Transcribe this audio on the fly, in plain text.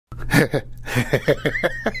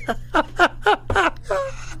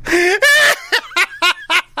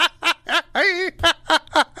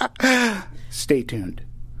Stay tuned.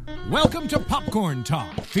 Welcome to Popcorn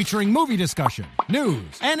Talk, featuring movie discussion, news,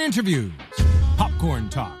 and interviews. Popcorn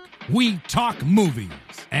Talk. We talk movies.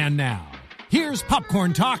 And now, here's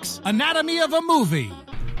Popcorn Talk's Anatomy of a Movie.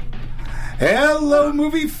 Hello,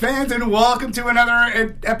 movie fans, and welcome to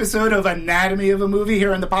another episode of Anatomy of a Movie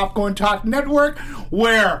here on the Popcorn Talk Network,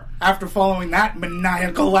 where, after following that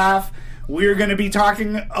maniacal laugh, we're going to be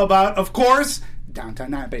talking about, of course,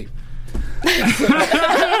 Downton Abbey. That's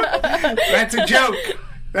a joke.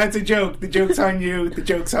 That's a joke. The joke's on you. The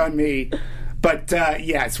joke's on me. But,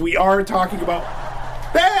 yes, we are talking about...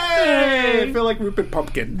 Hey! I feel like Rupert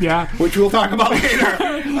Pumpkin. Yeah. Which we'll talk about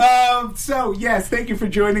later. So, yes, thank you for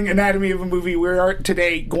joining Anatomy of a Movie. We are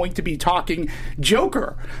today going to be talking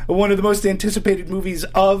Joker, one of the most anticipated movies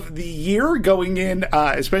of the year, going in,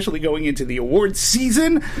 especially going into the awards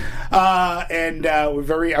season. I'm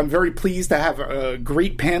very pleased to have a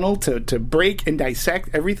great panel to break and dissect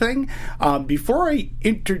everything. Before I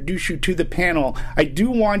introduce you to the panel, I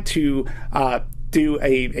do want to do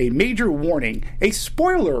a major warning, a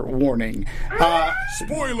spoiler warning.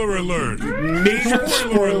 Spoiler alert! Major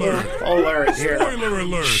spoiler alert here. Spoiler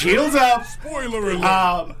alert! Shields up! Spoiler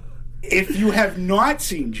alert! If you have not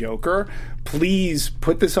seen Joker, please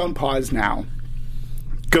put this on pause now.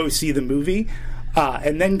 Go see the movie,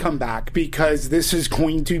 and then come back, because this is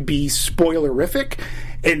going to be spoilerific,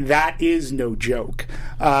 and that is no joke.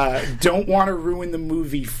 Don't want to ruin the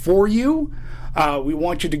movie for you. We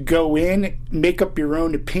want you to go in, make up your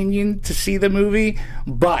own opinion to see the movie,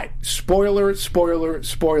 but spoiler,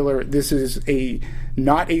 this is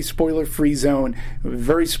not a spoiler-free zone,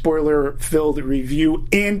 very spoiler-filled review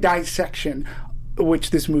and dissection,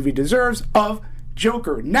 which this movie deserves, of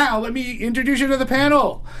Joker. Now, let me introduce you to the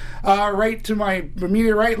panel. Right to my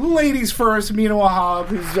immediate right, ladies first, Mina Wahab,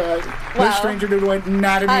 who's no stranger to the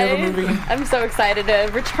anatomy of a movie. I'm so excited to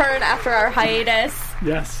return after our hiatus.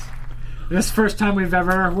 Yes. This is the first time we've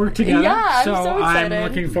ever worked together. Yeah, I'm so excited. I'm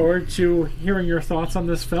looking forward to hearing your thoughts on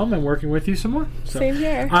this film and working with you some more. So, same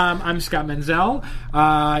here. I'm Scott Menzel.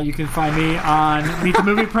 You can find me on Meet the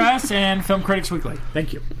Movie Press and Film Critics Weekly.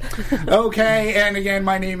 Thank you. Okay, and again,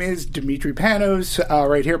 my name is Dimitri Panos,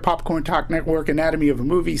 right here, Popcorn Talk Network, Anatomy of a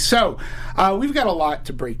Movie. So, we've got a lot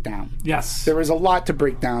to break down. Yes. There is a lot to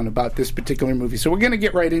break down about this particular movie, so we're going to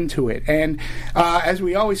get right into it. And as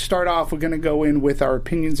we always start off, we're going to go in with our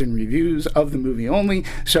opinions and reviews of the movie only.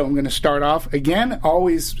 So I'm going to start off again. I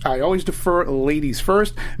always defer ladies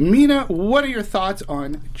first. Mina, what are your thoughts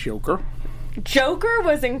on Joker? Joker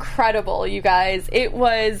was incredible, you guys. It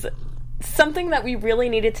was something that we really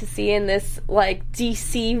needed to see in this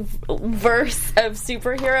DC verse of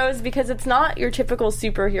superheroes, because it's not your typical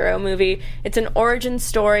superhero movie. It's an origin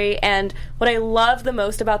story, and what I love the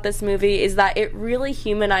most about this movie is that it really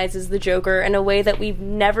humanizes the Joker in a way that we've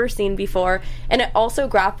never seen before, and it also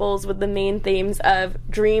grapples with the main themes of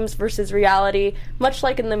dreams versus reality, much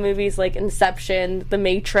like in the movies like Inception, The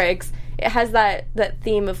Matrix. It has that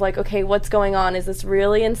theme of okay, what's going on? Is this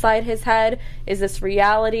really inside his head? Is this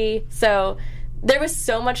reality? So there was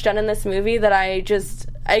so much done in this movie that I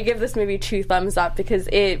give this movie 2 thumbs up, because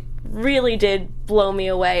it really did blow me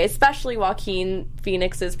away, especially Joaquin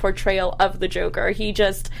Phoenix's portrayal of the Joker. He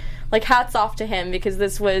just, hats off to him, because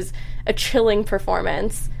this was a chilling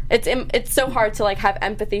performance. It's so hard to have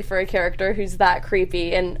empathy for a character who's that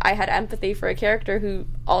creepy, and I had empathy for a character who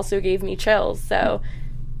also gave me chills, so...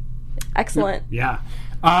 Excellent. Yeah.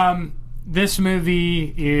 This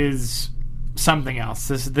movie is something else.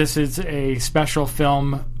 This is a special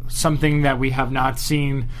film, something that we have not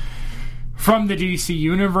seen from the DC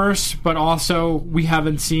universe, but also we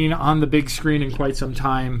haven't seen on the big screen in quite some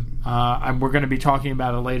time. We're going to be talking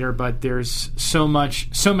about it later, but there's so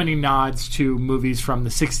many nods to movies from the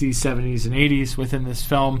 60s, 70s, and 80s within this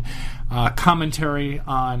film. Commentary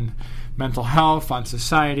on mental health, on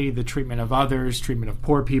society, the treatment of others, treatment of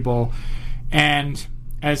poor people. And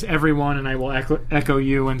as everyone, and I will echo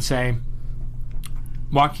you and say,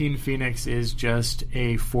 Joaquin Phoenix is just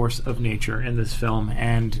a force of nature in this film,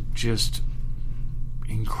 and just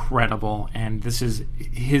incredible. And this is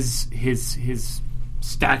his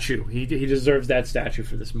statue. He deserves that statue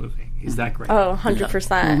for this movie. He's that great. Oh, 100%.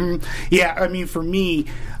 Mm-hmm. Yeah, I mean, for me,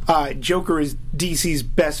 Joker is DC's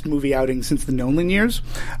best movie outing since the Nolan years.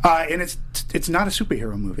 And it's not a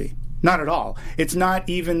superhero movie. Not at all. It's not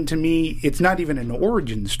even, to me, it's not even an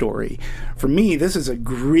origin story. For me, this is a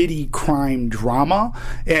gritty crime drama,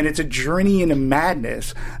 and it's a journey into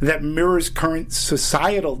madness that mirrors current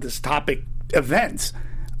societal dystopic events.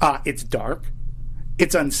 It's dark.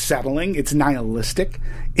 It's unsettling. It's nihilistic.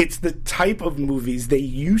 It's the type of movies they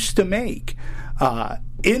used to make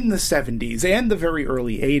in the 70s and the very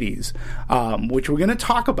early 80s, which we're going to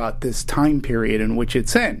talk about this time period in which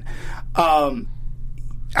it's in.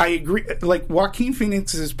 I agree. Like, Joaquin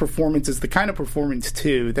Phoenix's performance is the kind of performance,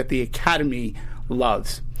 too, that the Academy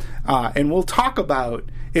loves. And we'll talk about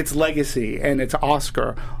its legacy and its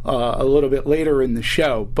Oscar a little bit later in the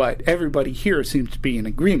show, but everybody here seems to be in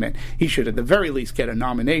agreement. He should at the very least get a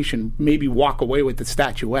nomination, maybe walk away with the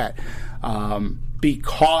statuette,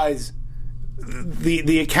 because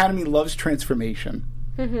the Academy loves transformation.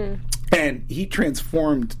 Mm-hmm. And he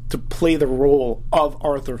transformed to play the role of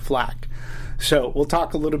Arthur Fleck. So we'll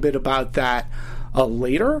talk a little bit about that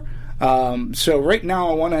later. So right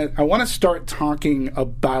now I want to start talking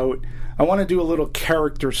about, I want to do a little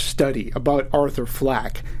character study about Arthur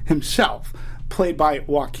Fleck himself, played by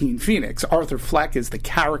Joaquin Phoenix. Arthur Fleck is the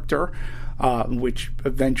character, which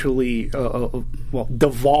eventually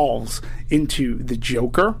devolves into the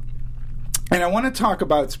Joker. And I want to talk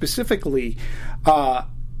about specifically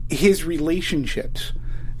his relationships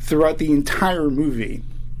throughout the entire movie.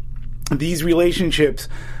 These relationships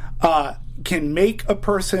can make a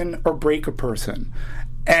person or break a person.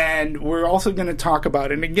 And we're also going to talk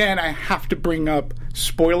about, and again, I have to bring up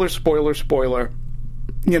spoiler,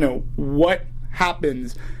 what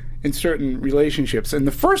happens in certain relationships. And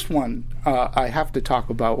the first one I have to talk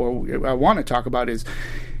about, or I want to talk about, is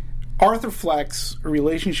Arthur Fleck's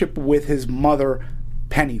relationship with his mother,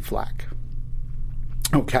 Penny Fleck.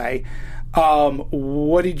 Okay.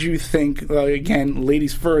 What did you think? Again,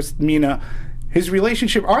 ladies first, Mina. His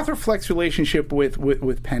relationship, Arthur Fleck's relationship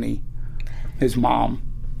with Penny, his mom.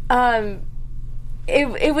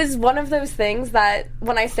 It was one of those things that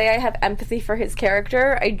when I say I have empathy for his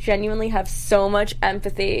character, I genuinely have so much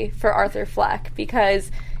empathy for Arthur Fleck, because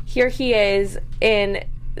here he is in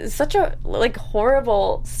such a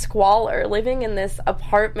horrible squalor, living in this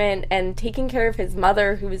apartment and taking care of his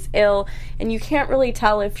mother who is ill, and you can't really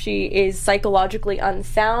tell if she is psychologically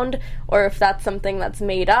unsound or if that's something that's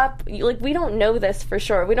made up. We don't know this for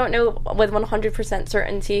sure. We don't know with 100%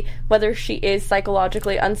 certainty whether she is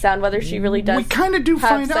psychologically unsound, whether she really does. We kind of do have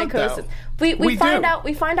find psychosis. out, though. We find do. out.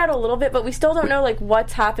 We find out a little bit, but we still don't know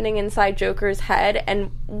what's happening inside Joker's head and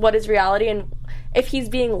what is reality and if he's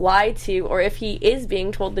being lied to or if he is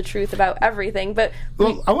being told the truth about everything. But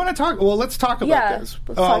I want to talk. Well, let's talk about this.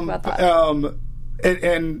 Let's talk about that.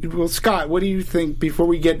 And Scott, what do you think before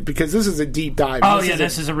we get, because this is a deep dive.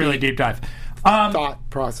 This is a really deep dive. Thought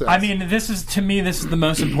process. I mean, this is the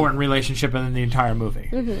most important relationship in the entire movie.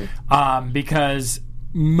 Mm-hmm. Because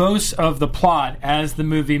most of the plot, as the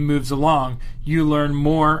movie moves along, you learn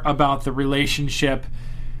more about the relationship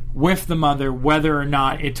with the mother, whether or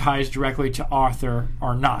not it ties directly to Arthur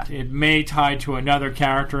or not. It may tie to another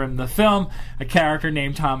character in the film, a character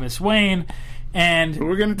named Thomas Wayne, and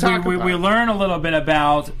we're going to talk about we learn a little bit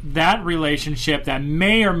about that relationship that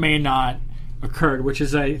may or may not occurred, which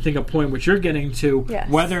is, I think, a point which you're getting to, yes.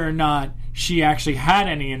 Whether or not she actually had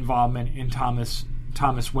any involvement in Thomas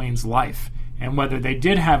Wayne's life, and whether they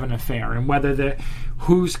did have an affair, and whether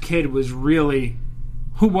whose kid was really,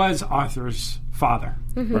 who was Arthur's father.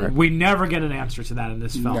 Mm-hmm. Right. We never get an answer to that in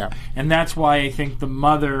this film. No. And that's why I think the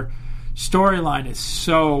mother storyline is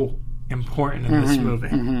so important in this movie.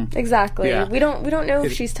 Mm-hmm. Exactly. Yeah. We don't know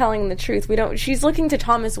if she's telling the truth. She's looking to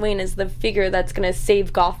Thomas Wayne as the figure that's going to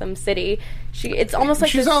save Gotham City. It's almost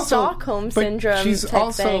like the Stockholm syndrome. She's type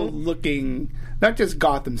also thing. Looking not just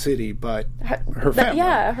Gotham City, but her family.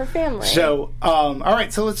 Her family. So, all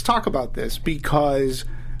right. So let's talk about this, because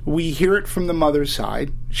we hear it from the mother's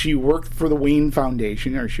side. She worked for the Wayne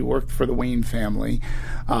Foundation, or she worked for the Wayne family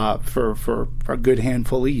for a good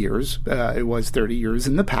handful of years. It was 30 years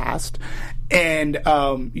in the past. And,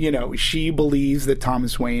 she believes that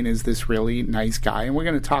Thomas Wayne is this really nice guy. And we're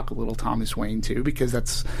going to talk a little Thomas Wayne, too, because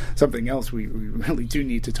that's something else we really do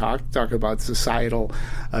need to talk about societal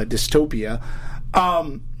dystopia.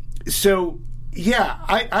 I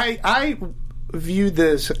view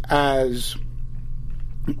this as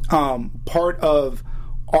part of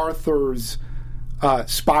Arthur's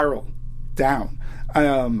spiral down.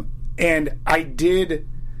 And I did,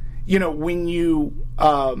 when you,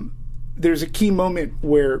 there's a key moment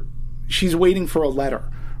where she's waiting for a letter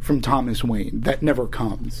from Thomas Wayne that never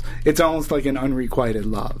comes. It's almost like an unrequited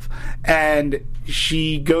love. And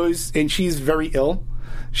she goes, and she's very ill.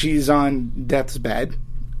 She's on death's bed.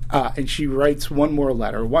 And she writes one more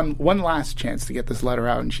letter, one last chance to get this letter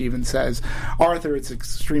out. And she even says, Arthur, it's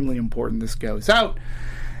extremely important this goes out.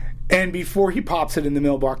 And before he pops it in the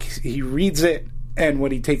mailbox, he reads it. And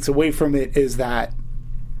what he takes away from it is that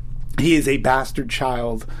he is a bastard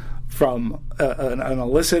child from an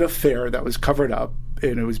illicit affair that was covered up,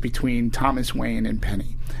 and it was between Thomas Wayne and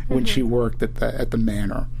Penny when she worked at the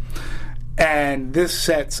manor. And this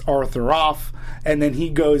sets Arthur off, and then he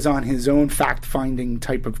goes on his own fact-finding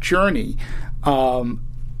type of journey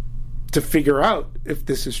to figure out if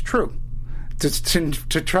this is true,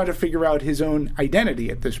 to try to figure out his own identity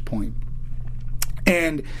at this point.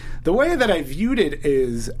 And the way that I viewed it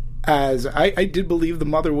is as I did believe the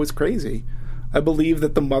mother was crazy. I believe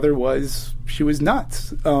that the mother was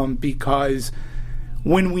nuts, because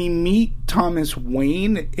when we meet Thomas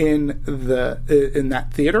Wayne in that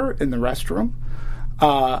theater, in the restroom,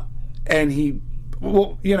 and he,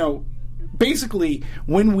 basically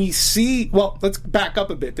when we see, let's back up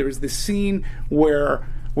a bit. There's this scene where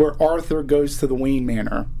Arthur goes to the Wayne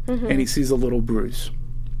Manor and he sees a little Bruce,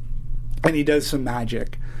 and he does some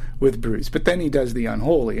magic with Bruce, but then he does the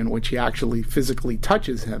unholy, in which he actually physically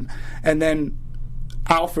touches him, and then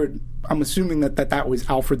Alfred, I'm assuming that was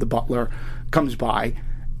Alfred the butler, comes by,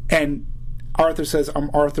 and Arthur says,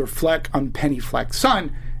 "I'm Arthur Fleck, I'm Penny Fleck's son,"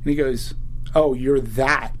 and he goes, "Oh, you're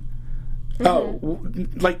that." Oh,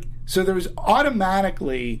 so there's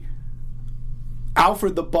automatically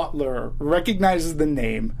Alfred the butler recognizes the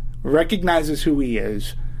name, recognizes who he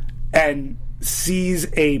is, and sees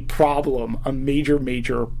a problem, a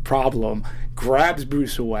major problem, grabs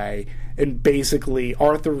Bruce away, and basically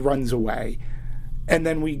Arthur runs away. And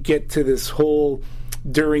then we get to this whole,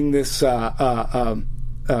 during this rally,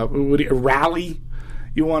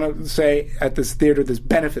 you want to say, at this theater, this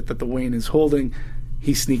benefit that the Wayne is holding,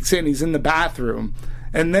 he sneaks in, he's in the bathroom,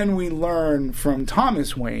 and then we learn from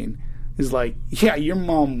Thomas Wayne, he's like, "Yeah, your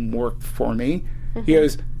mom worked for me." He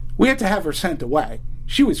goes, "We had to have her sent away.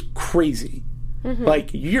 She was crazy." Like,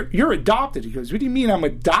 you're adopted. He goes, "What do you mean I'm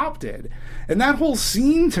adopted?" And that whole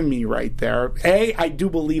scene to me right there, I do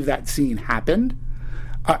believe that scene happened.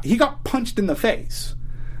 He got punched in the face,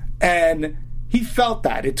 and he felt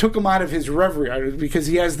that. It took him out of his reverie, because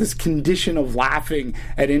he has this condition of laughing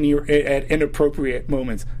at inappropriate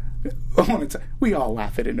moments. We all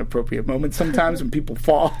laugh at inappropriate moments sometimes when people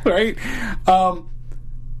fall, right?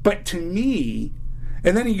 But to me,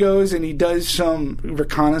 and then he goes and he does some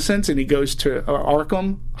reconnaissance, and he goes to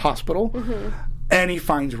Arkham Hospital, and he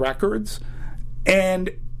finds records.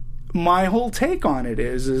 And my whole take on it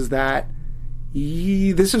is that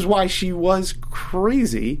this is why she was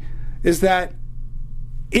crazy, is that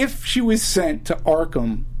if she was sent to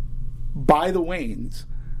Arkham by the Waynes,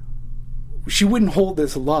 she wouldn't hold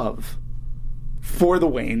this love for the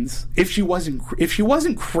Waynes. If she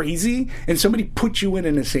wasn't crazy and somebody put you in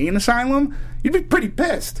an insane asylum, you'd be pretty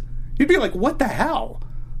pissed. You'd be like, "What the hell?"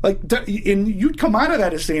 And you'd come out of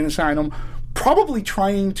that insane asylum probably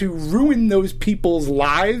trying to ruin those people's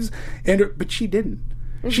lives, but she didn't.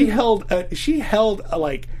 She held the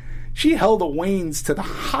Waynes to the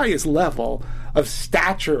highest level of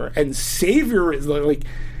stature and savior, like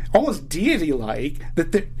almost deity-like.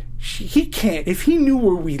 He can't. If he knew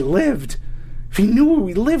where we lived,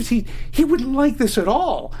 he wouldn't like this at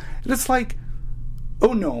all. And it's like,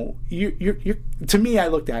 oh no, you're. To me, I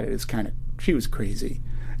looked at it as kind of, she was crazy,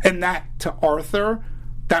 and that to Arthur,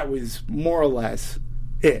 that was more or less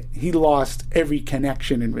it. He lost every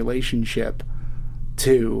connection and relationship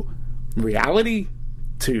to reality,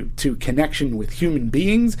 to connection with human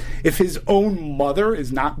beings. If his own mother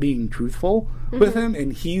is not being truthful with him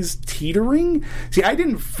and he's teetering. See, I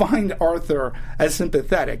didn't find Arthur as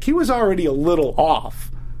sympathetic. He was already a little off.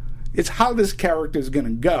 It's how this character is going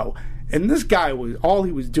to go. And this guy all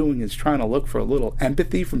he was doing is trying to look for a little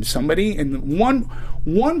empathy from somebody. And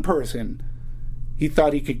one person he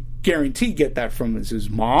thought he could guarantee get that from his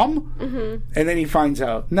mom. And then he finds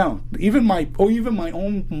out, no, even my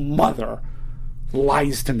own mother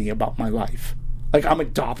lies to me about my life. Like, I'm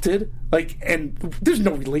adopted. Like, and there's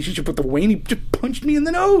no relationship with the Wayne. He just punched me in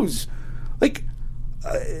the nose. Like,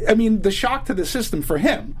 I mean, the shock to the system for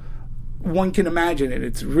him, one can imagine it.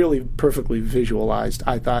 It's really perfectly visualized,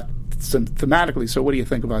 I thought, thematically. So what do you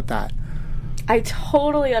think about that? I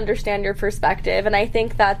totally understand your perspective, and I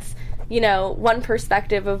think that's, one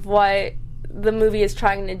perspective of what the movie is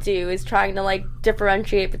trying to do, is trying to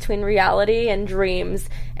differentiate between reality and dreams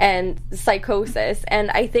and psychosis.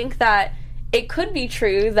 And I think that it could be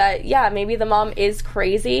true that, yeah, maybe the mom is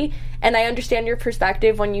crazy, and I understand your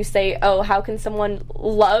perspective when you say, oh, how can someone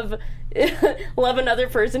love another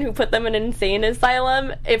person who put them in an insane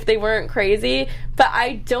asylum if they weren't crazy. But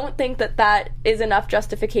I don't think that is enough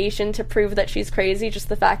justification to prove that she's crazy. Just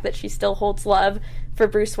the fact that she still holds love for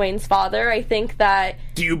Bruce Wayne's father. I think that...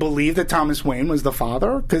 Do you believe that Thomas Wayne was the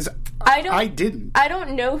father? Because I didn't. I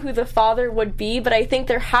don't know who the father would be, but I think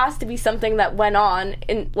there has to be something that went on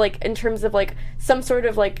in terms of like some sort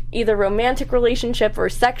of like either romantic relationship or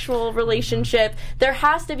sexual relationship. There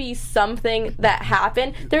has to be something that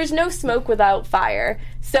happened. There's no smoke without fire.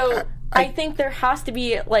 So I think there has to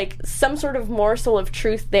be like some sort of morsel of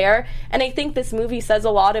truth there. And I think this movie says a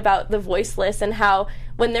lot about the voiceless and how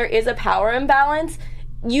when there is a power imbalance,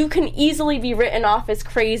 you can easily be written off as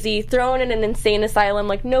crazy, thrown in an insane asylum,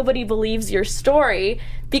 like nobody believes your story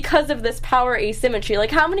because of this power asymmetry.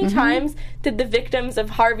 Like, how many times did the victims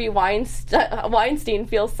of Harvey Weinstein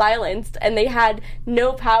feel silenced and they had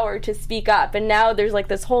no power to speak up? And now there's like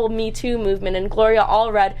this whole Me Too movement, and Gloria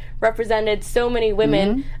Allred represented so many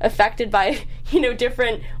women affected by,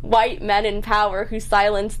 different white men in power who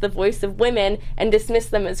silenced the voice of women and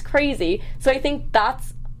dismissed them as crazy. So I think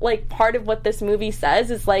that's like part of what this movie says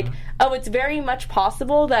is like, oh, it's very much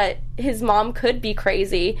possible that his mom could be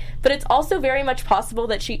crazy, but it's also very much possible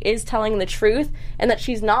that she is telling the truth and that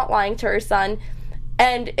she's not lying to her son.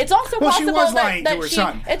 And it's also possible she was lying to her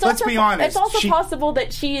son. Let's be honest. It's also possible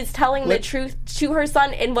that she is telling the truth to her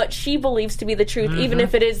son in what she believes to be the truth, even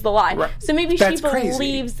if it is the lie. Right. So maybe she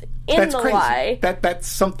believes in the lie. That's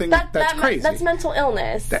something that's crazy. That's mental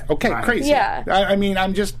illness. Crazy. Yeah. I mean,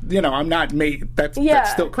 I'm just, I'm not made. That's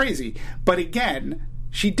still crazy. But again,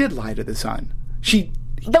 she did lie to the son.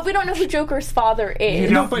 But we don't know who Joker's father is.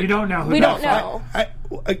 You don't know who. We don't know.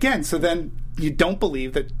 Again, so then you don't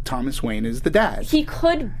believe that Thomas Wayne is the dad. He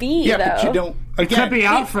could be, though. But you don't. Again, it could be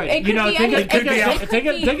Alfred. It could be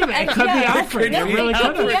Think of it. It could be Alfred. It really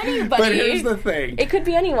could be anybody. But here's the thing. It could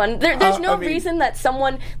be anyone. There's no reason that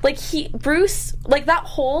someone Bruce, like that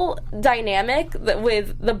whole dynamic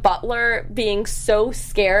with the butler being so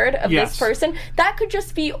scared of this person, that could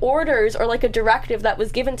just be orders or like a directive that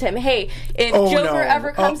was given to him. Hey, if Joker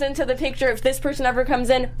ever comes into the picture, if this person ever comes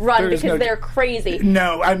in, run because they're crazy.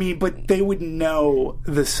 No, I mean, but they would know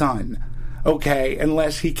the son. Okay,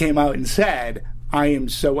 unless he came out and said, I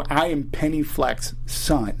am Penny Fleck's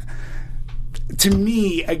son. To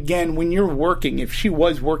me, again, when you're working, if she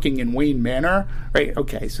was working in Wayne Manor, right,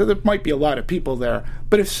 okay, so there might be a lot of people there,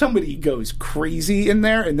 but if somebody goes crazy in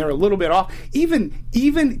there and they're a little bit off, even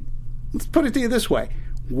let's put it to you this way,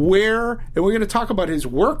 and we're going to talk about his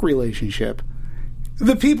work relationship,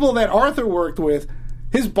 the people that Arthur worked with,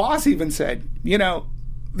 his boss even said, the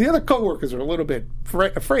other coworkers are a little bit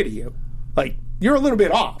afraid of you. Like, you're a little bit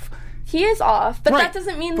off. He is off, but that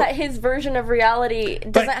doesn't mean that his version of reality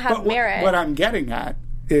doesn't have merit. What I'm getting at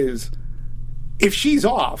is, if she's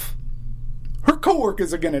off, her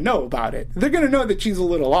coworkers are going to know about it. They're going to know that she's a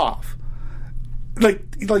little off.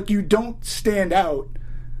 Like you don't stand out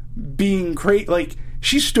being crazy. Like,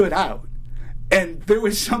 she stood out, and there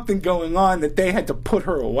was something going on that they had to put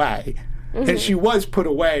her away, and she was put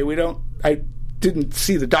away. I didn't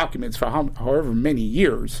see the documents for however many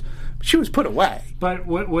years. She was put away. But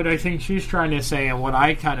what I think she's trying to say, and what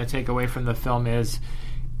I kind of take away from the film is,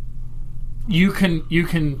 you can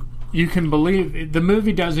believe the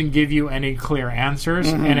movie doesn't give you any clear answers,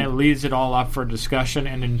 and it leaves it all up for discussion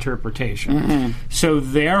and interpretation. So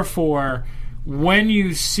therefore, when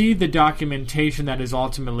you see the documentation that is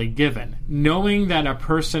ultimately given, knowing that a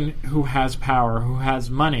person who has power, who has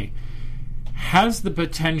money, has the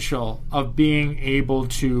potential of being able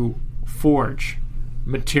to forge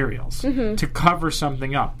materials to cover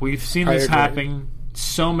something up. We've seen this happen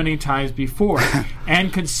so many times before.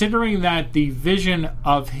 And considering that the vision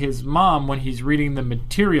of his mom when he's reading the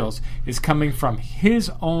materials is coming from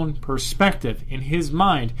his own perspective in his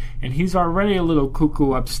mind, and he's already a little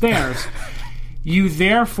cuckoo upstairs, you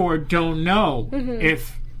therefore don't know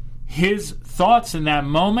if his thoughts in that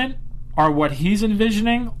moment are what he's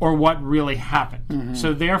envisioning or what really happened.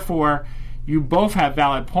 So therefore, you both have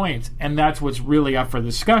valid points, and that's what's really up for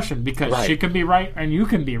discussion, because she can be right and you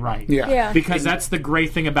can be right. Because that's the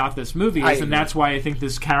great thing about this movie, and that's why I think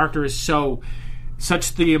this character is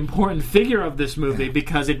such the important figure of this movie,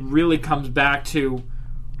 because it really comes back to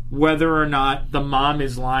whether or not the mom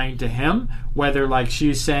is lying to him, whether, like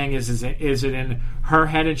she's saying, is it in her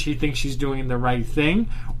head and she thinks she's doing the right thing,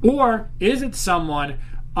 or is it someone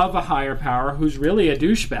of a higher power who's really a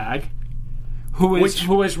douchebag, who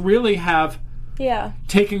has really have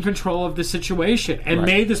taken control of the situation and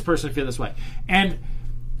made this person feel this way. And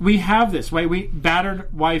we have this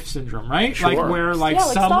battered wife syndrome, right? Sure. Like where like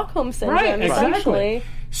Stockholm syndrome, right? Exactly. Essentially.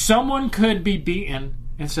 Someone could be beaten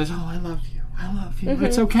and says, "Oh, I love you.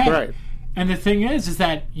 It's okay." Right. And the thing is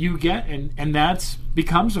that you get, and that's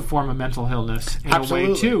becomes a form of mental illness in a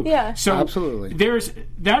way too. Yeah. So Absolutely. there's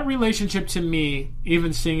that relationship to me,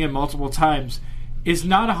 even seeing it multiple times, is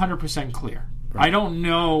not 100% clear. Right. I don't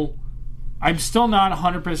know. I'm still not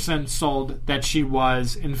 100% sold that she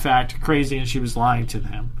was, in fact, crazy and she was lying to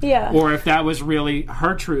him. Yeah. Or if that was really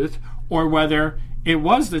her truth, or whether it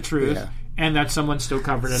was the truth. Yeah. And that someone still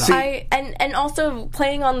covered it up. And also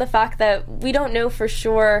playing on the fact that we don't know for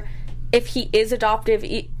sure if he is adopted,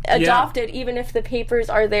 even if the papers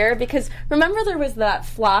are there. Because remember, there was that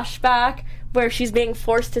flashback where she's being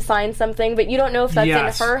forced to sign something, but you don't know if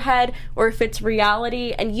that's in her head or if it's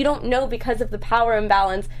reality, and you don't know because of the power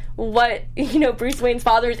imbalance what Bruce Wayne's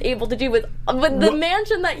father is able to do with the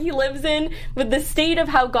mansion that he lives in, with the state of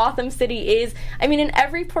how Gotham City is. I mean, in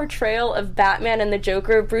every portrayal of Batman and the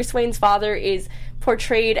Joker, Bruce Wayne's father is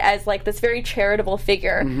portrayed as like this very charitable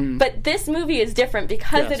figure. Mm-hmm. But this movie is different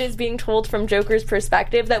because it is being told from Joker's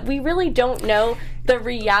perspective, that we really don't know the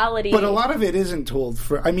reality. But a lot of it isn't told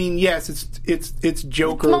for. I mean, yes, it's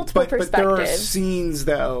Joker, but there are scenes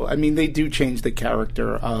though. I mean, they do change the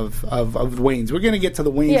character of Wayne's. We're going to get to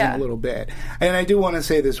the Wayne's in a little bit, and I do want to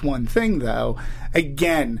say this one thing though.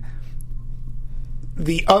 Again,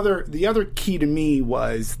 the other key to me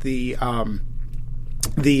was the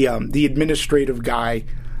administrative guy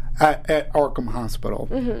at Arkham Hospital,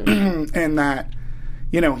 and that.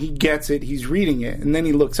 He gets it, he's reading it, and then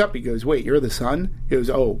he looks up, he goes, wait, you're the son? He goes,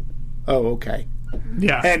 oh, okay.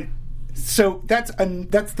 Yeah. And so that's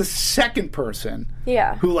the second person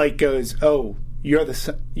who, goes, oh, you're the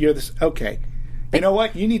son, okay. You know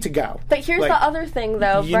what? You need to go. But here's the other thing,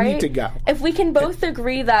 though, you right? You need to go. If we can both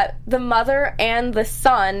agree that the mother and the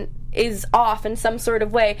son is off in some sort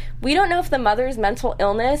of way, we don't know if the mother's mental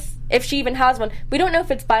illness, if she even has one, we don't know if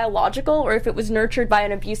it's biological or if it was nurtured by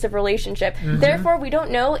an abusive relationship. Mm-hmm. Therefore, we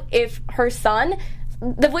don't know if her son,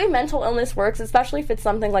 the way mental illness works, especially if it's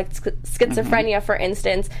something like schizophrenia, for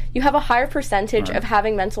instance, you have a higher percentage of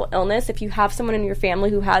having mental illness if you have someone in your family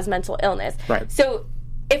who has mental illness. Right. So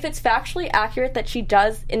if it's factually accurate that she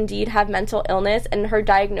does indeed have mental illness and her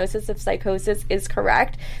diagnosis of psychosis is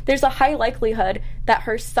correct, there's a high likelihood that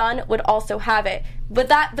her son would also have it. But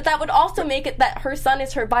that would also make it that her son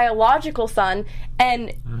is her biological son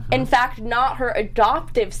and, in fact, not her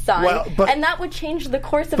adoptive son. And that would change the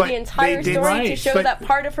course of the entire story to show that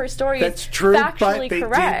part of her story is factually correct.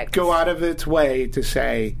 But they did go out of its way to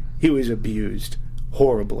say he was abused.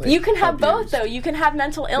 Horribly. You can have both, though. You can have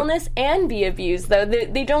mental illness and be abused, though.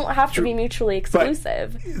 They don't have to be mutually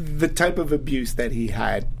exclusive. But the type of abuse that he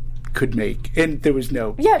had could make, and there was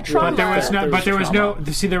no trauma. But there was no.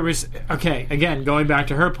 See, there was again, going back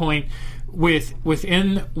to her point,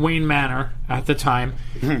 within Wayne Manor at the time,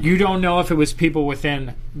 you don't know if it was people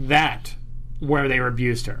within that where they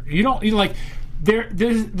abused her. You don't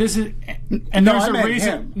this is, and there's a reason.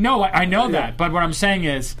 Him. No, I know that, but what I'm saying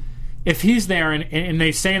is, if he's there and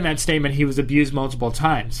they say in that statement he was abused multiple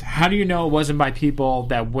times, how do you know it wasn't by people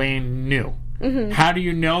that Wayne knew? Mm-hmm. How do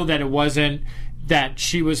you know that it wasn't that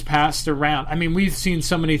she was passed around? I mean, we've seen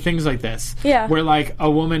so many things like this, where a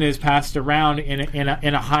woman is passed around in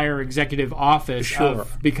a higher executive office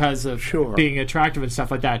because of being attractive and stuff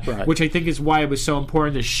like that. Which I think is why it was so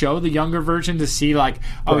important to show the younger version to see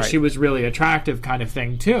she was really attractive kind of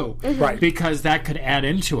thing too, because that could add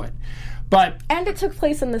into it. And it took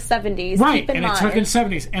place in the 70s. Right, and it took in the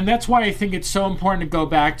 70s. And that's why I think it's so important to go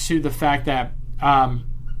back to the fact that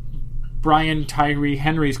Brian Tyree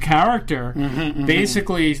Henry's character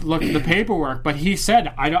basically looked at the paperwork, but he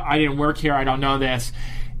said, I didn't work here, I don't know this.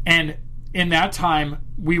 And in that time,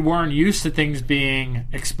 we weren't used to things being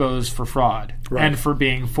exposed for fraud and for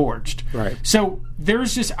being forged. Right. So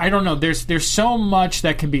there's just, I don't know, there's so much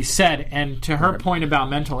that can be said. And to her point about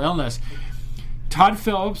mental illness, Todd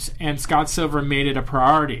Phillips and Scott Silver made it a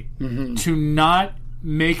priority to not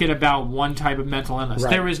make it about one type of mental illness.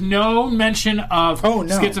 There was no mention of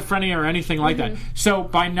schizophrenia or anything like that. So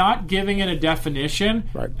by not giving it a definition,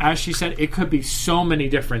 as she said, it could be so many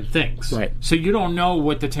different things. Right. So you don't know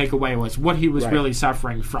what the takeaway was, what he was really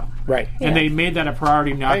suffering from. Right. And they made that a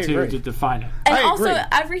priority not to define it. And also,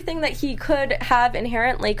 everything that he could have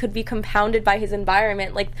inherently could be compounded by his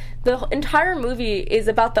environment. Like, the entire movie is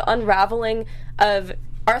about the unraveling of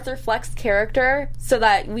Arthur Fleck's character, so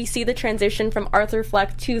that we see the transition from Arthur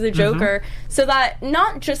Fleck to the Joker, so that,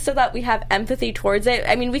 not just so that we have empathy towards it.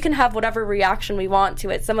 I mean, we can have whatever reaction we want to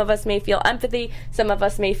it. Some of us may feel empathy, some of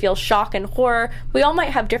us may feel shock and horror. We all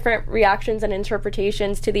might have different reactions and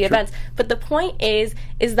interpretations to the events. But the point is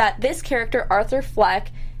that this character, Arthur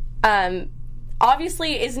Fleck,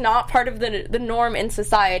 obviously is not part of the norm in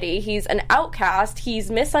society. He's an outcast,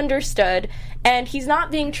 he's misunderstood, and he's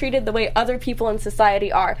not being treated the way other people in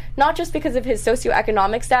society are. Not just because of his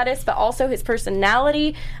socioeconomic status, but also his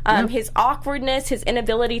personality, his awkwardness, his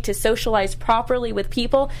inability to socialize properly with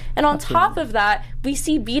people. And on top of that, we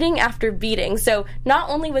see beating after beating. So not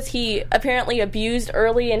only was he apparently abused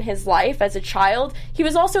early in his life as a child, he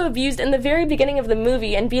was also abused in the very beginning of the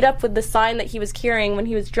movie and beat up with the sign that he was carrying when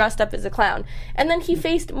he was dressed up as a clown. And then he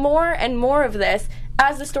faced more and more of this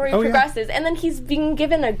as the story progresses. And then he's being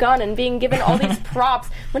given a gun and being given all these props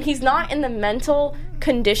when he's not in the mental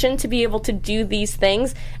condition to be able to do these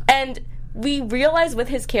things. And we realize with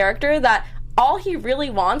his character that all he really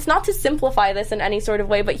wants, not to simplify this in any sort of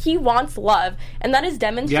way, but he wants love, and that is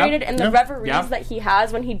demonstrated in the reveries that he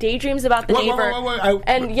has when he daydreams about the neighbor.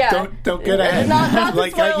 And don't get ahead. Not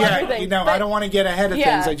to spoil everything, but, I don't want to get ahead of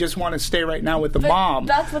things. I just want to stay right now with the mom.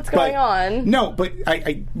 That's what's going on. No, but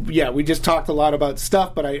we just talked a lot about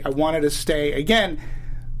stuff, but I wanted to stay again.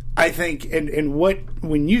 I think, and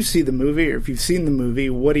when you see the movie, or if you've seen the movie,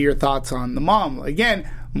 what are your thoughts on the mom? Again,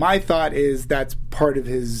 my thought is that's part of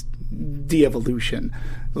his de-evolution,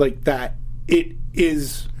 like that it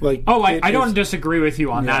is like I don't disagree with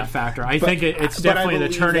you on that factor. I think it's definitely the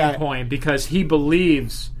turning point, because he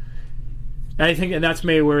believes, and I think, and that's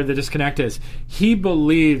maybe where the disconnect is, he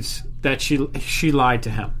believes that she lied to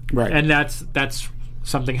him, right? And that's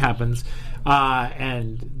something happens,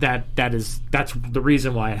 and that's the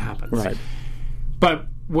reason why it happens, right? But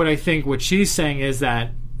what she's saying is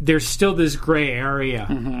that there's still this gray area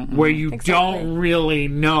where you don't really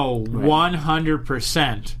know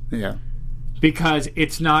 100%. Yeah. Because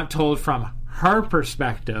it's not told from her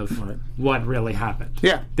perspective what really happened.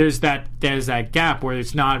 Yeah. There's that gap where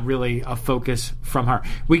it's not really a focus from her.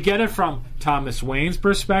 We get it from Thomas Wayne's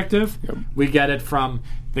perspective. Yep. We get it from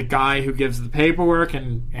the guy who gives the paperwork,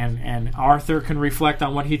 and Arthur can reflect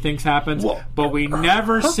on what he thinks happens. Well, but we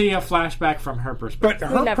never see a flashback from her perspective.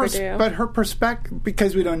 But her perspective,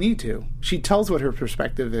 because we don't need to. She tells what her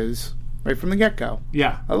perspective is right from the get-go.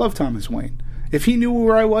 Yeah. I love Thomas Wayne. If he knew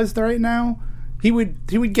where I was right now, he would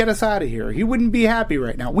get us out of here. He wouldn't be happy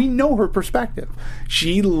right now. We know her perspective.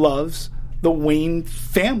 She loves the Wayne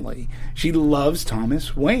family. She loves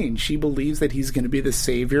Thomas Wayne. She believes that he's going to be the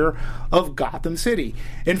savior of Gotham City.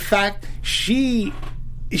 In fact, she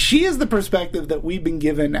is the perspective that we've been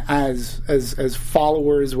given as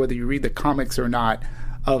followers, whether you read the comics or not,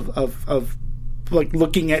 of like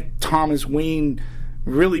looking at Thomas Wayne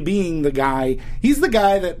really being the guy. He's the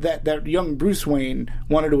guy that young Bruce Wayne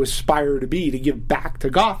wanted to aspire to be, to give back to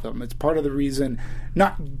Gotham. It's part of the reason,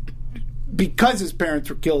 not because his parents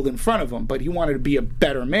were killed in front of him, but he wanted to be a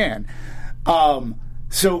better man.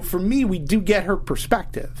 So for me, we do get her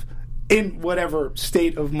perspective in whatever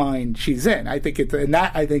state of mind she's in. I think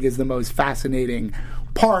I think is the most fascinating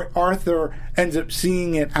part. Arthur ends up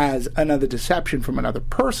seeing it as another deception from another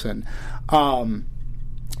person.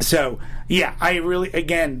 So, yeah, I really,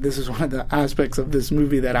 again, this is one of the aspects of this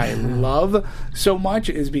movie that I love so much,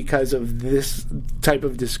 is because of this type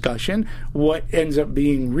of discussion. What ends up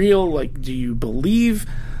being real? Like, do you believe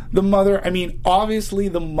the mother? I mean, obviously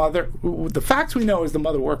the mother, the facts we know is the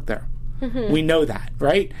mother worked there. Mm-hmm. We know that,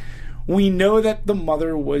 right? We know that the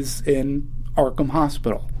mother was in Arkham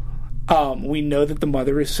Hospital. We know that the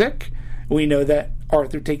mother is sick. We know that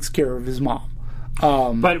Arthur takes care of his mom.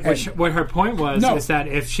 But what her point was is that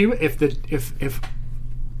if she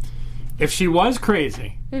was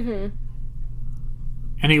crazy and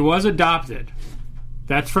he was adopted,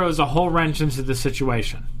 that throws a whole wrench into the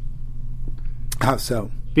situation. How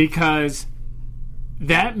so? Because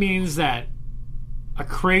that means that a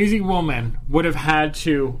crazy woman would have had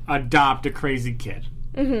to adopt a crazy kid.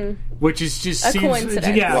 Mm-hmm. Which is just seems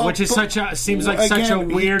coincidence. Yeah, well, which is such a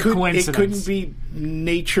weird coincidence. It couldn't be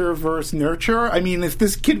nature versus nurture. I mean, if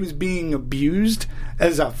this kid was being abused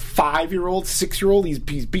as a 5-year-old, 6-year-old,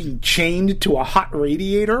 he's being chained to a hot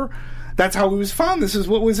radiator. That's how he was found. This is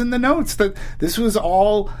what was in the notes. That this was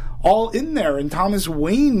all in there, and Thomas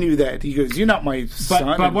Wayne knew that. He goes, "You're not my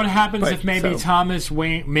son." But what happens if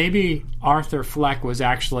maybe Arthur Fleck was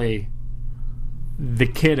actually the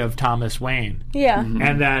kid of Thomas Wayne? Yeah. Mm-hmm.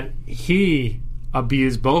 And that he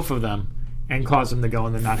abused both of them and caused them to go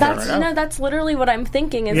in the nut. That's literally what I'm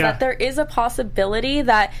thinking, is that there is a possibility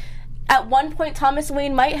that at one point Thomas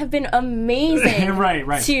Wayne might have been amazing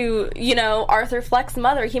Right. to, Arthur Fleck's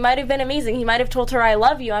mother. He might have been amazing. He might have told her, I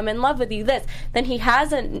love you, I'm in love with you, this. Then he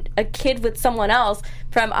has a kid with someone else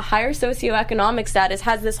from a higher socioeconomic status,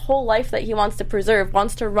 has this whole life that he wants to preserve,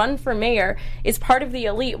 wants to run for mayor, is part of the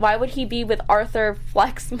elite. Why would he be with Arthur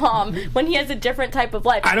Fleck's mom when he has a different type of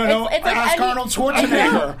life? I don't know. It's like Ask Arnold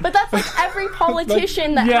Schwarzenegger. But that's like every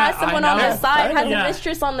politician that Yeah, has someone I on know. the side, has Yeah. a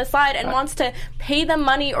mistress on the side, and wants to pay them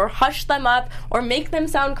money or hush them up or make them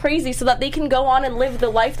sound crazy so that they can go on and live the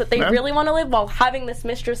life that they really want to live while having this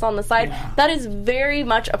mistress on the side. That is very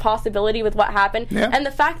much a possibility with what happened. Yeah. And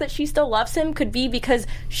the fact that she still loves him could be because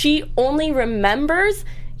she only remembers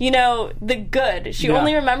the good. She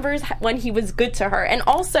only remembers when he was good to her. And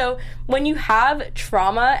also, when you have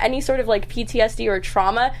trauma, any sort of like PTSD or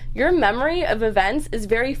trauma, your memory of events is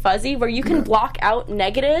very fuzzy, where you can block out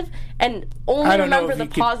negative and only remember the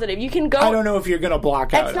positive. You can go... I don't know if you're going to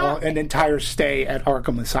block out not- an entire stay at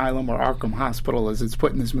Arkham Asylum or Arkham Hospital, as it's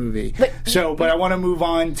put in this movie. But I want to move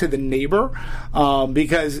on to the neighbor,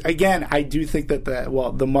 because, again, I do think that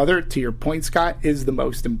the mother, to your point, Scott, is the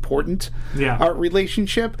most important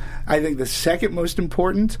relationship. I think the second most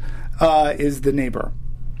important is the neighbor.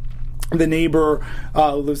 The neighbor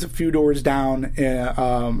lives a few doors down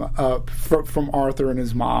from Arthur and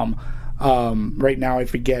his mom. Right now, I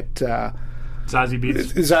forget Zazie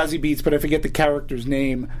Beetz, but I forget the character's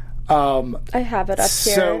name. I have it up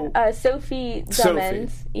here. Sophie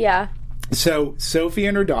Demens. Yeah. So Sophie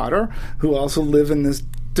and her daughter, who also live in this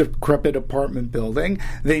decrepit apartment building,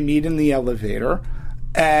 they meet in the elevator,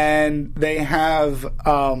 and they have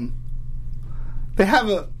an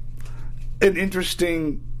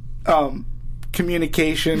interesting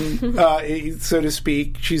communication, so to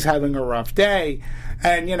speak. She's having a rough day,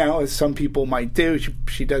 and as some people might do, she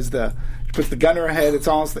puts the gun to her head. It's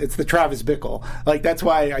the Travis Bickle. Like, that's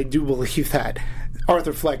why I do believe that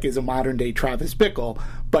Arthur Fleck is a modern day Travis Bickle.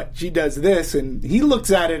 But she does this, and he looks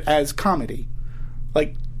at it as comedy.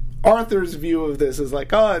 Like, Arthur's view of this is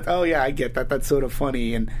like, oh yeah, I get that. That's sort of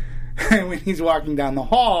funny. And when he's walking down the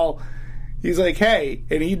hall, he's like, hey,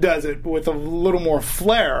 and he does it with a little more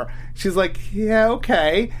flair. She's like, yeah,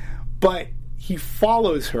 okay. But he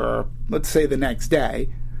follows her, let's say the next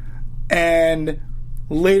day, and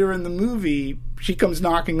later in the movie, she comes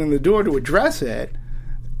knocking on the door to address it,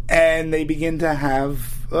 and they begin to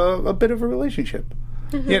have a bit of a relationship.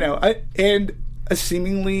 And a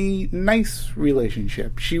seemingly nice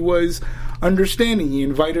relationship. She was understanding. He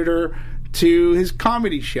invited her to his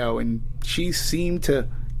comedy show, and she seemed to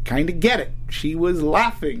kind of get it. She was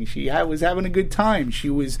laughing. She was having a good time. She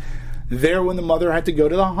was there when the mother had to go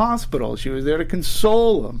to the hospital. She was there to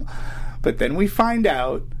console him. But then we find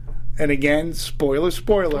out, and again, spoiler.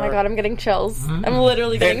 Oh my God, I'm getting chills. I'm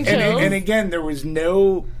literally getting chills. And again, there was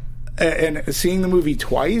no... and seeing the movie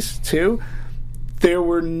twice, too, there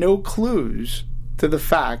were no clues to the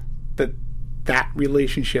fact that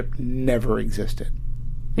relationship never existed.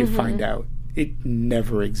 You find out it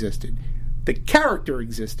never existed. The character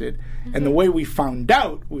existed, and the way we found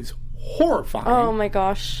out was horrifying. Oh my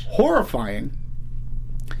gosh. Horrifying.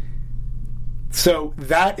 So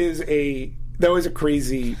that was a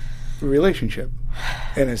crazy relationship,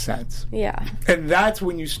 in a sense. Yeah. And that's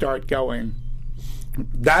when you start going,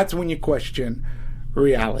 that's when you question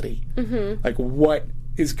reality. Like, what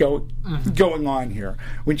is going on here?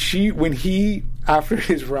 When he, after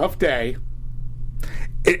his rough day,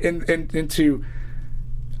 into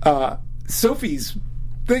Sophie's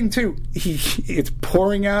thing too, it's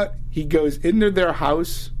pouring out. He goes into their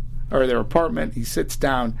house or their apartment. He sits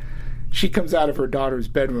down. She comes out of her daughter's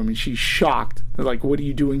bedroom, and she's shocked. They're like, what are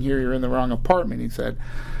you doing here? You're in the wrong apartment. He said,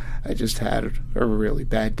 I just had a really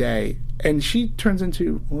bad day. And she turns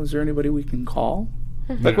into, well, is there anybody we can call?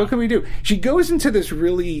 Like, what can we do? She goes into a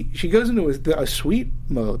sweet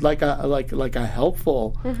mode, like a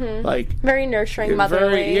helpful, like very nurturing,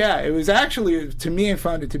 motherly. It was actually, to me, I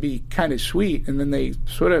found it to be kind of sweet. And then they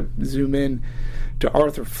sort of zoom in to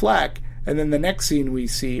Arthur Fleck, and then the next scene we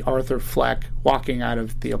see Arthur Fleck walking out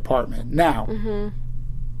of the apartment. Now,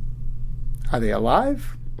 are they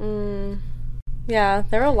alive? Yeah,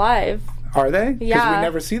 they're alive. Are they? Because Yeah. we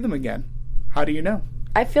never see them again. How do you know?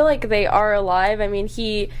 I feel like they are alive. I mean,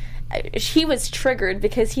 he was triggered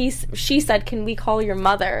because she said, "Can we call your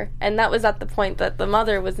mother?" And that was at the point that the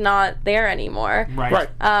mother was not there anymore. Right.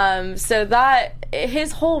 So that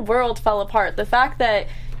his whole world fell apart. The fact that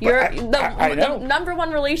the number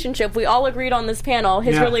one relationship we all agreed on this panel,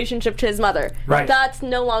 his relationship to his mother, Right. that's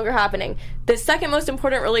no longer happening. The second most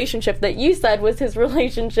important relationship that you said was his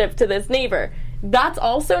relationship to this neighbor. that's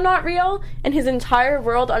also not real, and his entire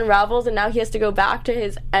world unravels, and now he has to go back to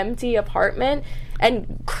his empty apartment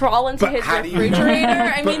and crawl into his refrigerator.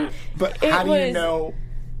 I mean, but how do you know?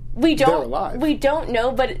 We they're alive? We don't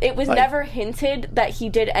know, but it was never hinted that he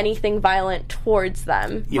did anything violent towards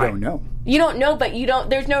them. You don't know. You don't know, but you don't.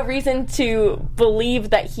 There's no reason to believe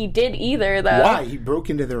that he did either, though. Why? He broke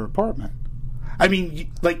into their apartment. I mean,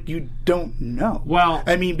 you don't know. Well,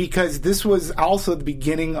 I mean, because this was also the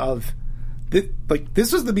beginning of,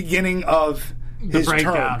 this was the beginning of his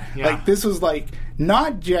breakdown, term. yeah. This was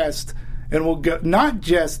not just. And we'll go not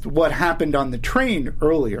just what happened on the train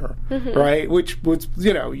earlier, right? Which was,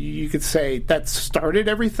 you could say that started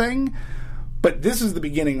everything, but this is the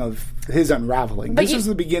beginning of his unraveling. This is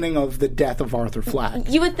the beginning of the death of Arthur Fleck.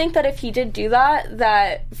 You would think that if he did do that,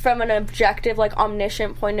 that from an objective,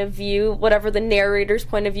 omniscient point of view, whatever the narrator's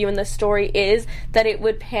point of view in the story is, that it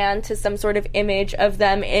would pan to some sort of image of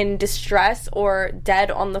them in distress or dead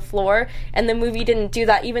on the floor. And the movie didn't do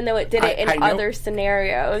that, even though it did it in other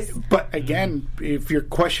scenarios. But again, if you're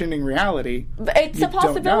questioning reality, it's a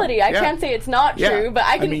possibility. I can't say it's not true, but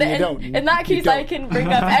I can. In that case, I can bring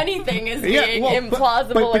up anything as being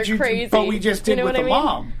implausible or crazy. But we just did with the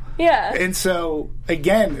mom. Yeah. And so,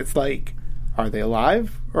 again, it's are they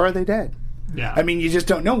alive or are they dead? Yeah. I mean, you just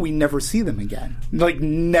don't know. We never see them again.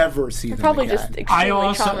 Never see them probably again. Just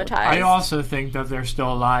extremely traumatized. I also think that they're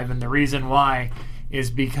still alive, and the reason why is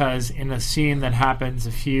because in a scene that happens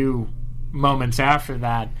a few moments after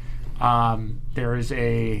that, there is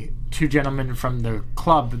two gentlemen from the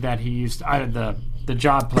club that he used, the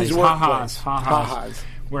job place, Ha-Ha's,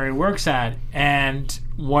 where he works at, and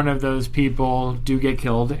one of those people do get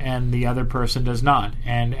killed and the other person does not.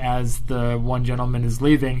 And as the one gentleman is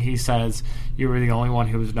leaving, he says, "You were the only one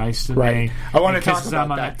who was nice to me." I want to talk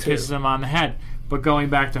about that too. Kisses him on the head. But going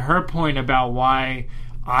back to her point about why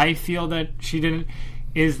I feel that she didn't,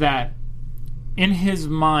 is that in his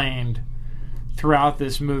mind throughout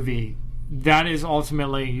this movie, that is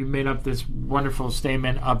ultimately, you made up this wonderful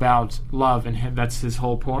statement about love, and that's his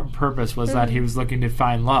whole purpose, was that he was looking to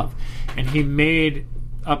find love, and he made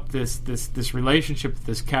up this relationship with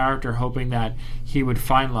this character, hoping that he would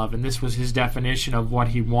find love, and this was his definition of what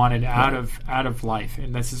he wanted out of life,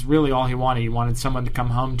 and this is really all he wanted. He wanted someone to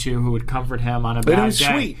come home to who would comfort him on a bad day. It was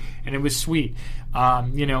sweet, and it was sweet.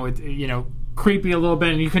 Creepy a little bit,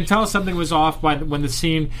 and you can tell something was off when the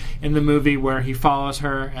scene in the movie where he follows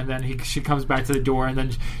her, and then she comes back to the door, and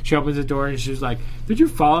then she opens the door, and she's like, "Did you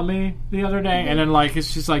follow me the other day?" And then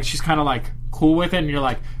it's just she's kind of cool with it, and you're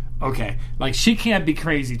like, okay, she can't be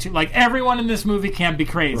crazy too. Everyone in this movie can't be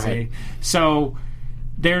crazy, right. So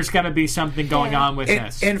there's got to be something going on with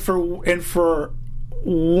this. And for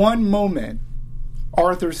one moment,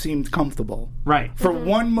 Arthur seemed comfortable, right? For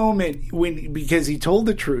one moment, because he told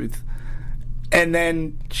the truth. And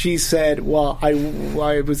then she said, "Well,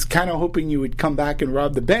 I was kind of hoping you would come back and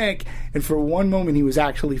rob the bank." And for one moment, he was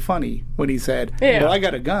actually funny when he said, "Well, I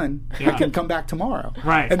got a gun. I can come back tomorrow."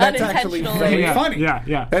 Right. And that's actually very funny.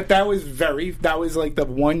 Yeah. That was the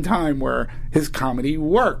one time where his comedy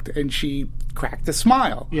worked, and she cracked a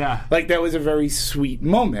smile. Yeah. That was a very sweit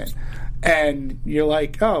moment. And you're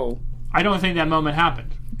like, "Oh." I don't think that moment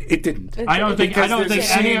happened. It didn't. I don't think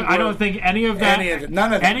any of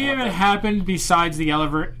it happened besides the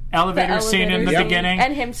elevator scene in the beginning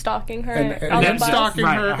and him stalking her and the bus. stalking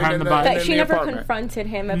her But she never confronted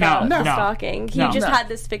him about stalking. He just had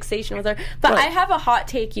this fixation with her. But I have a hot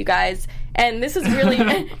take, you guys, and this is really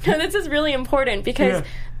this is really important because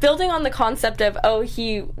building on the concept of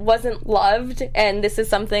he wasn't loved, and this is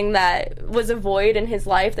something that was a void in his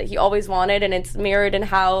life that he always wanted, and it's mirrored in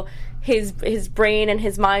how his brain and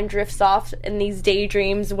his mind drifts off in these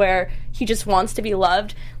daydreams where he just wants to be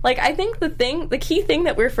loved. I think the key thing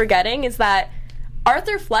that we're forgetting is that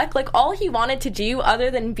Arthur Fleck, all he wanted to do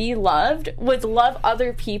other than be loved was love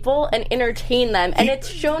other people and entertain them. And it's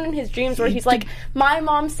shown in his dreams where he's like, my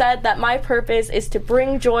mom said that my purpose is to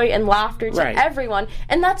bring joy and laughter to everyone.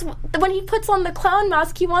 And that's when he puts on the clown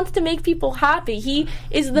mask, he wants to make people happy. He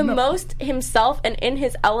is the most himself and in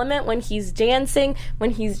his element when he's dancing,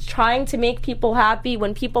 when he's trying to make people happy,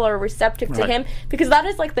 when people are receptive to him. Because that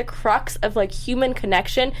is the crux of human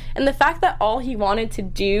connection. And the fact that all he wanted to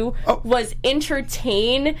do was entertain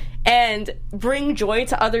and bring joy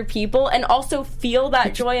to other people and also feel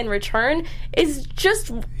that joy in return is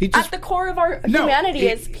just at the core of our humanity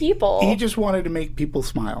as people. He just wanted to make people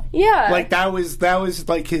smile. Yeah. That was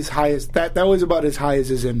his highest, that was about as high as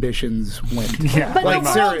his ambitions went. Yeah. But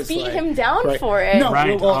the world beat him down for it.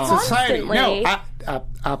 No, society. No,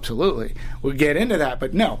 absolutely. We'll get into that,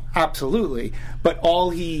 but no, absolutely. But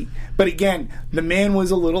again, the man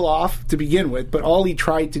was a little off to begin with, but all he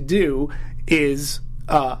tried to do is,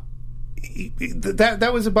 that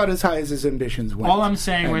was about as high as his ambitions went. All I'm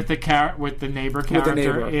saying with the neighbor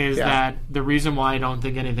character is that the reason why I don't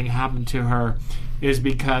think anything happened to her is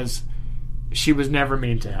because she was never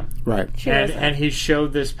mean to him. Right. And he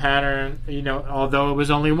showed this pattern, although it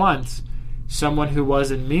was only once, someone who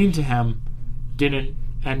wasn't mean to him didn't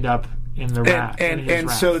end up in the wrath.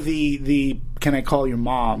 And so the can I call your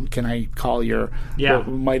mom? Can I call your what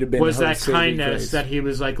might have been was her that kindness grace. that he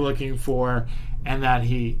was like looking for, and that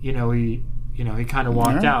he kind of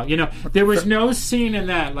walked out. There was no scene in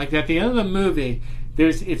that, like at the end of the movie,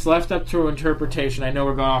 it's left up to interpretation. I know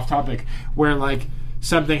we're going off topic, where like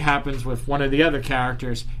something happens with one of the other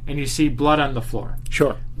characters and you see blood on the floor.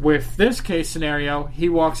 Sure. With this case scenario, he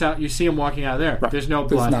walks out, you see him walking out of there. Right. There's no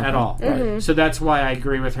blood at all. Right. So that's why I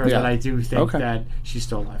agree with her that I do think that she's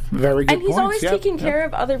still alive. Very good And he's always taking care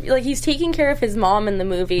of other, like he's taking care of his mom in the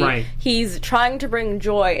movie. Right. He's trying to bring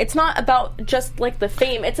joy. It's not about just like the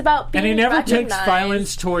fame. It's about being And he never recognized. takes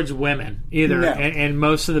violence towards women either. No. In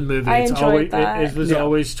most of the movie, I enjoyed that. It was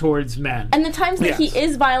always towards men. And the times that he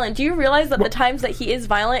is violent, do you realize that the times that he is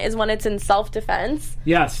violent is when it's in self-defense?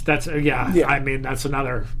 Yes, that's I mean, that's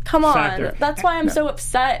another Come on. factor. That's why I'm so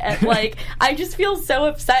upset at, like, I just feel so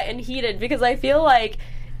upset and heated because I feel like,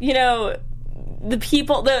 the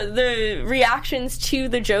people, the reactions to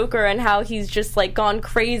the Joker and how he's just, like, gone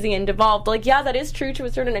crazy and devolved. Like, yeah, that is true to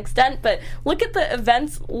a certain extent, but look at the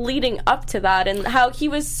events leading up to that and how he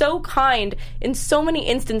was so kind in so many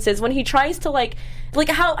instances when he tries to, like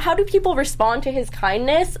how do people respond to his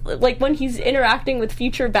kindness? Like when he's interacting with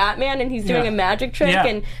future Batman and he's doing a magic trick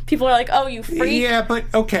and people are like, "Oh, you freak." Yeah, but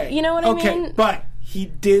okay. You know what I mean? Okay, but he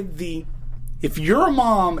did if you're a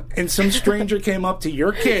mom and some stranger came up to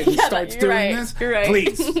your kid and starts doing this,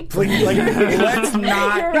 please, like, let's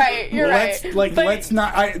not. You're right. Let's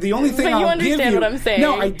not. The only thing I'll give you. But you understand what I'm saying?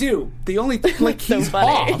 No, I do. The only thing, he's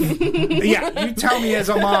off. Yeah, you tell me as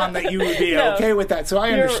a mom that you would be okay with that. So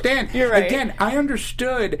I understand. You're right. Again, I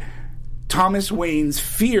understood Thomas Wayne's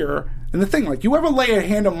fear. And the thing, like, you ever lay a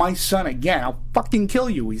hand on my son again, I'll fucking kill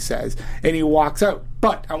you, he says. And he walks out.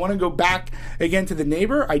 But I want to go back again to the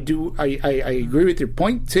neighbor. I agree with your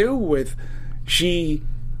point, too, with she,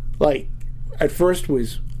 like, at first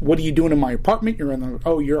was, what are you doing in my apartment?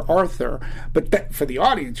 You're Arthur. But for the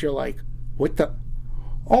audience, you're like, what the?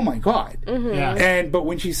 Oh, my God. Mm-hmm. Yeah. But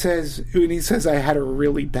when he says, I had a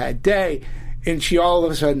really bad day, and she all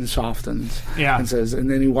of a sudden softens and says,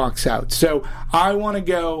 and then he walks out. So I want to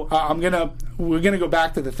go. We're gonna go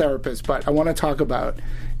back to the therapist, but I want to talk about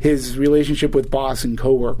his relationship with boss and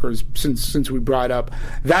coworkers. Since we brought up,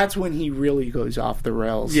 that's when he really goes off the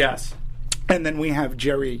rails. Yes. And then we have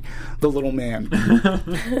Jerry, the little man,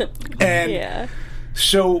 and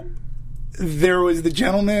so there was the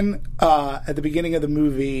gentleman at the beginning of the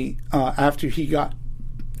movie after he got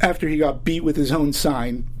beat with his own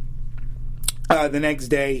sign. The next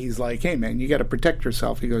day, he's like, "Hey, man, you got to protect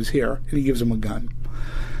yourself." He goes, "Here," and he gives him a gun.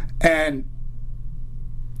 And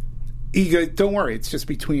he goes, "Don't worry, it's just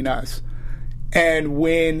between us." And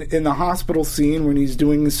when in the hospital scene, when he's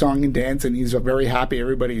doing the song and dance, and he's very happy,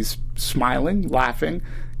 everybody's smiling, laughing.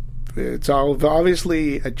 It's all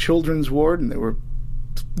obviously a children's ward, and they were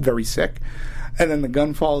very sick. And then the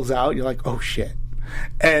gun falls out. You're like, "Oh shit!"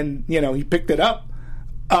 And he picked it up.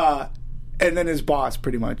 And then his boss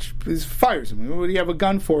pretty much fires him. What do you have a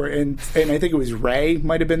gun for? And I think it was Ray,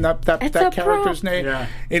 might have been that character's name. Yeah.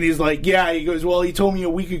 And he's like, he goes, well, he told me a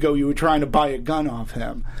week ago you were trying to buy a gun off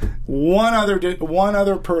him. One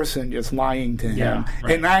other person just lying to him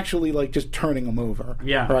and actually like just turning him over.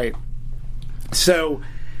 Yeah. Right. So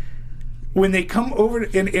when they come over,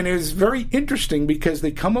 and it is very interesting because they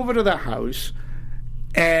come over to the house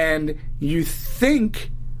and you think,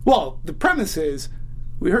 well, the premise is,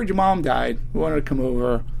 we heard your mom died. We wanted to come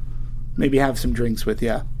over, maybe have some drinks with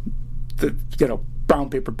you. The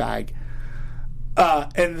brown paper bag.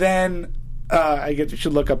 And then I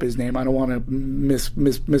should look up his name. I don't want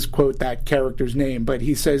to misquote that character's name, but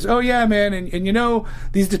he says, "Oh yeah, man, and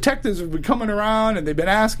these detectives have been coming around and they've been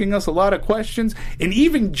asking us a lot of questions." And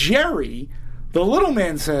even Jerry, the little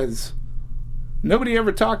man, says, "Nobody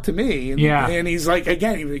ever talked to me." And he's like,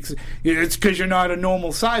 again, it's because you're not a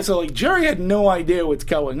normal size. So like Jerry had no idea what's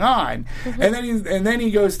going on. Mm-hmm. And then he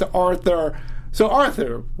goes to Arthur. So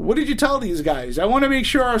Arthur, what did you tell these guys? I want to make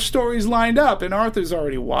sure our story's lined up. And Arthur's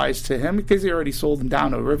already wise to him because he already sold him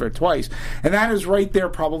down a river twice. And that is right there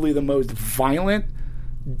probably the most violent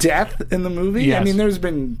death in the movie. Yes. I mean, there's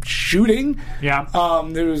been shooting. Yeah.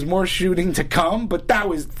 There was more shooting to come, but that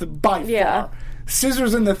was by far.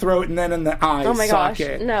 Scissors in the throat and then in the eye Oh my gosh,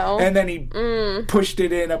 socket. no. And then he pushed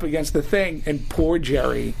it in up against the thing, and poor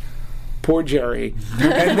Jerry. And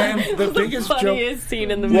then the biggest joke. Funniest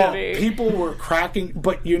scene in the Well, movie. people were cracking,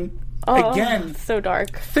 but again, so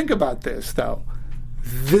dark. think about this though.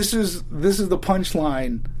 This is the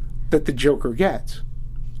punchline that the Joker gets.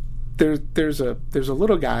 There's a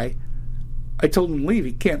little guy. I told him to leave.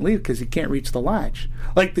 He can't leave because he can't reach the latch.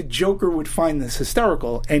 Like, the Joker would find this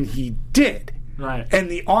hysterical, and he did. Right. And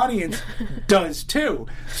the audience does too.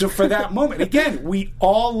 So for that moment, again, we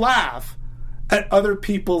all laugh at other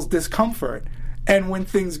people's discomfort. And when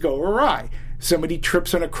things go awry, somebody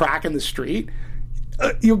trips on a crack in the street,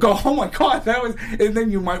 you'll go, oh my God, that was, and then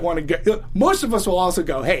you might want to get, most of us will also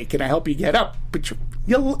go, hey, can I help you get up? But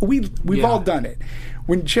we've all done it.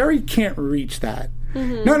 When Jerry can't reach that,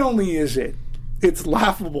 not only is it's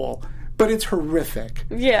laughable, but it's horrific.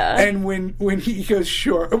 Yeah. And when he goes,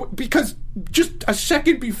 sure, because just a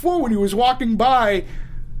second before when he was walking by,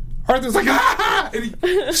 Arthur's like, ah! And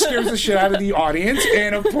he scares the shit out of the audience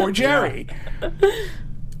and of poor Jerry.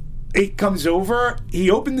 He comes over, he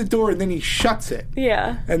opened the door, and then he shuts it.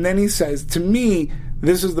 Yeah. And then he says, to me,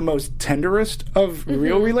 this is the most tenderest of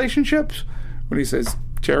real relationships. When he says,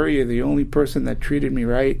 Jerry, you're the only person that treated me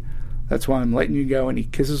right. That's why I'm letting you go. And he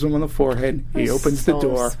kisses him on the forehead. He opens the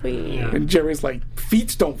door. Sweet. Yeah. And Jerry's like,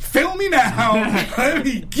 feet don't fill me now. Let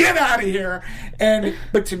me get out of here.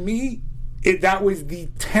 But to me, that was the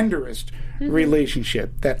tenderest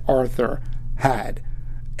relationship that Arthur had.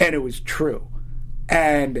 And it was true.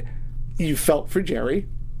 And you felt for Jerry.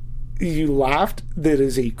 You laughed. That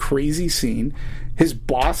is a crazy scene. His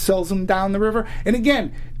boss sells him down the river. And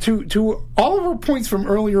again, to all of our points from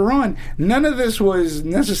earlier on, none of this was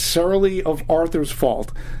necessarily of Arthur's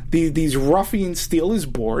fault. These ruffians steal his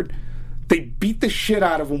board. They beat the shit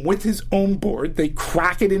out of him with his own board. They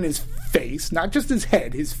crack it in his face, not just his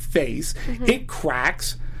head, his face. It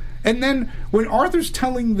cracks. And then when Arthur's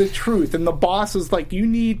telling the truth and the boss is like, you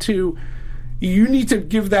need to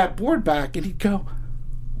give that board back, and he'd go,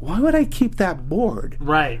 why would I keep that board?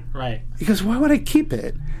 Right. He goes, why would I keep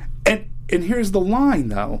it? And here's the line,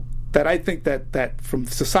 though, that I think that from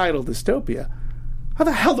societal dystopia, how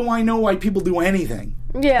the hell do I know why people do anything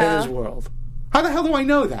in this world? How the hell do I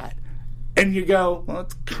know that? And you go, well,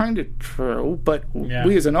 it's kind of true, but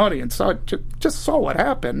we as an audience just saw what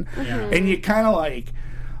happened. And you kind of like,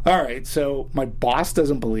 all right, so my boss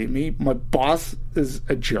doesn't believe me. My boss is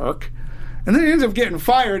a jerk. And then he ends up getting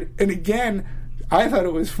fired. And again, I thought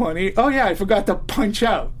it was funny. Oh yeah, I forgot to punch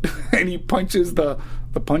out, and he punches the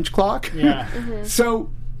punch clock. Yeah.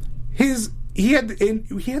 So he had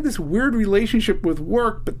this weird relationship with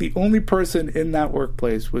work, but the only person in that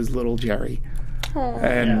workplace was little Jerry,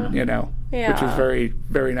 and which is very,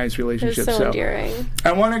 very nice relationship. It's so endearing.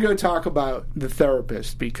 I want to go talk about the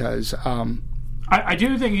therapist because I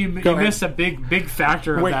do think you missed a big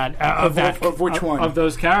factor of which one of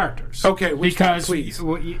those characters. Okay, which because please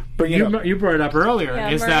bring it up. You brought it up earlier.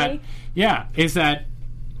 Murray? Is that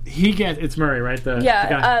he gets it's Murray, right? So Murray?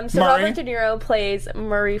 Robert De Niro plays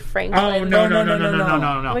Murray Franklin. Oh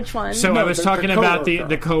no! Which one? So I was talking about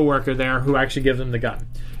the coworker there who actually gives him the gun.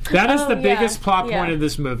 That is the biggest plot point of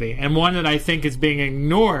this movie, and one that I think is being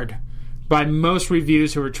ignored by most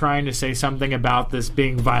reviews who are trying to say something about this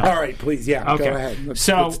being violent. All right, please, go ahead.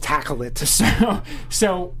 Let's tackle it.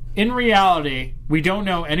 So in reality, we don't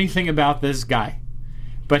know anything about this guy,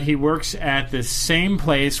 but he works at the same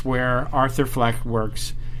place where Arthur Fleck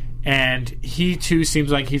works, and he too seems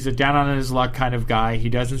like he's a down on his luck kind of guy. He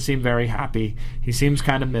doesn't seem very happy. He seems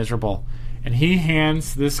kind of miserable. And he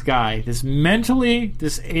hands this guy, this mentally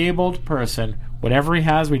disabled person, whatever he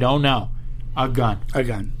has, we don't know, a gun.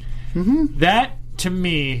 That, to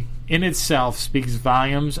me, in itself, speaks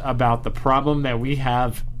volumes about the problem that we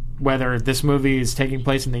have, whether this movie is taking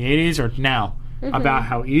place in the 80s or now, about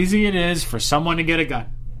how easy it is for someone to get a gun.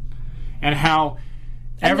 And how...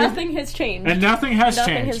 nothing has changed. And nothing has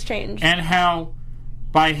changed. And how,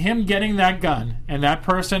 by him getting that gun, and that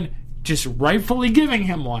person just rightfully giving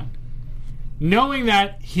him one, knowing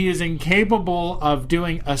that he is incapable of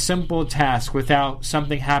doing a simple task without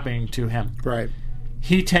something happening to him. Right.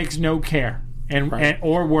 He takes no care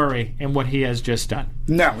or worry in what he has just done.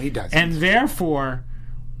 No, he doesn't. And therefore,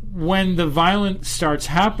 when the violence starts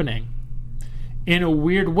happening, in a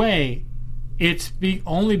weird way, it's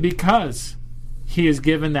only because he is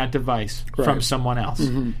given that device from someone else.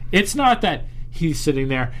 It's not that he's sitting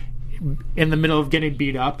there in the middle of getting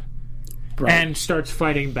beat up and starts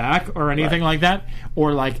fighting back or anything like that,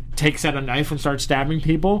 or like takes out a knife and starts stabbing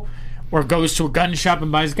people, or goes to a gun shop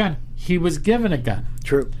and buys a gun. He was given a gun.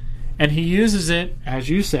 True. And he uses it, as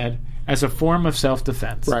you said, as a form of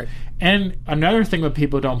self-defense. Right. And another thing that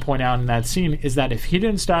people don't point out in that scene is that if he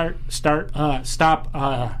didn't start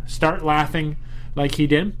laughing like he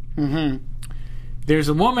did, there's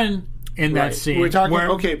a woman in that scene. We're talking.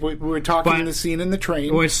 We're talking the scene in the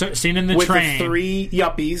train. Scene in the with train. The 3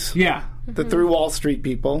 yuppies. Yeah. The 3 Wall Street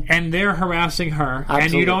people. And they're harassing her. Absolutely.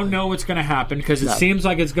 And you don't know what's going to happen because it seems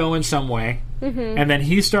like it's going some way. And then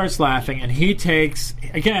he starts laughing and he takes,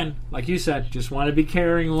 again, like you said, just want to be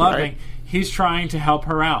caring, loving. Right. He's trying to help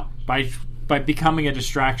her out by becoming a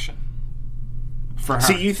distraction for her.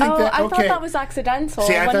 See, you think that? I Okay. thought that was accidental.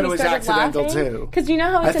 See, I when thought he it was started accidental, laughing. too. Because you know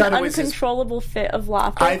how it's I an thought it was uncontrollable fit of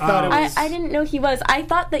laughter. I thought it was. I didn't know he was. I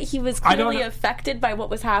thought that he was clearly affected by what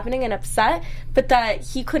was happening and upset, but that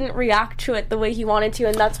he couldn't react to it the way he wanted to,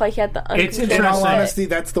 and that's why he had the It's uncontrollable In all interesting. honesty,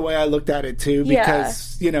 that's the way I looked at it too.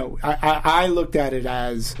 Because I looked at it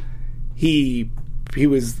as he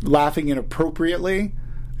was laughing inappropriately,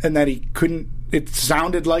 and that he couldn't. It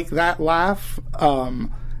sounded like that laugh, and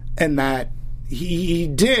that he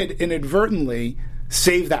did inadvertently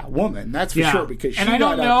save that woman. That's for sure. Because she and I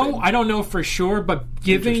don't got up know. and- I don't know for sure, but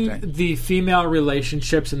given Interesting. the female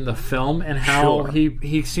relationships in the film and how Sure.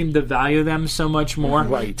 he seemed to value them so much more,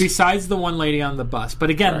 Right. besides the one lady on the bus. But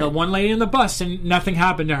again, the Right. one lady on the bus, and nothing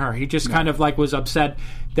happened to her. He just kind of like was upset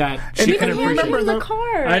that she And couldn't Even him appreciate. in the the-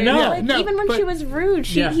 car. I know. Like, No, even when but- she was rude,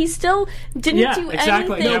 Yeah. he still didn't Yeah, do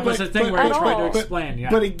exactly. anything. That was the thing where he he at tried to all. explain. Yeah.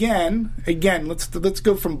 But again, let's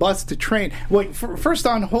go from bus to train. Wait, first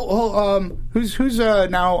on who's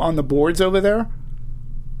now on the boards over there?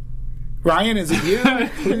 Ryan, is it you?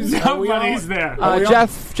 Are we Nobody's on? there. Are we on?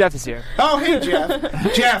 Jeff is here. Oh, hey,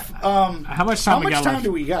 Jeff. Jeff, How much time we got left?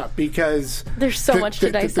 do we got? Because There's so much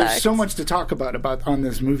to There's dissect. so much to talk about on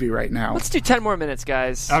this movie right now. Let's do 10 more minutes,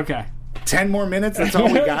 guys. Okay. 10 more minutes. That's all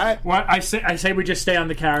we got. Well, I say we just stay on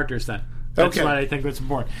the characters then. That's Okay. what I think was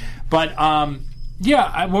important. But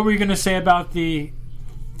what were you going to say about this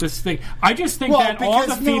thing? I just think that all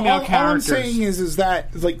the female all I'm characters. saying is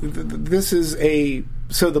that like this is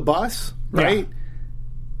the bus, right?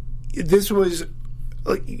 This was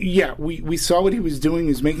we saw what he was doing. He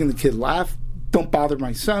was making the kid laugh. Don't bother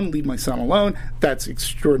my son. Leave my son alone. That's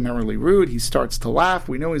extraordinarily rude. He starts to laugh.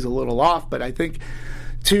 We know he's a little off, but I think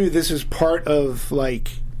too this is part of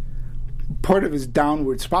his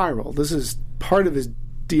downward spiral. This is part of his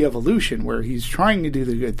de-evolution where he's trying to do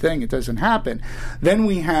the good thing. It doesn't happen. Then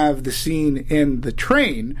we have the scene in the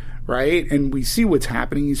train, right? And we see what's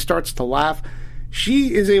happening. He starts to laugh.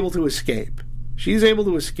 She is able to escape. She's able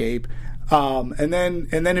to escape. And then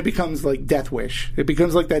it becomes like Death Wish. It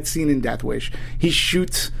becomes like that scene in Death Wish. He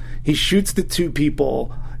shoots the 2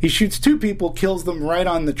 people. He shoots 2 people, kills them right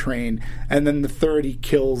on the train, and then the third he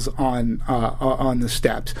kills on the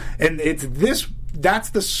steps. And it's this. That's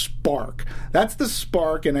the spark. That's the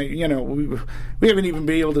spark. And we haven't even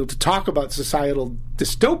been able to talk about societal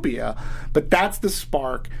dystopia, but that's the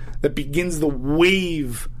spark that begins the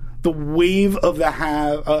wave of the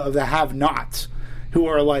have-nots, who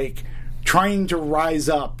are like trying to rise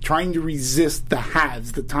up, trying to resist the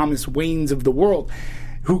haves, the Thomas Waynes of the world,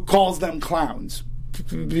 who calls them clowns.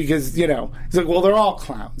 Because he's like, well, they're all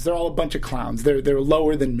clowns. They're all a bunch of clowns. They're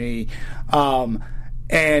lower than me,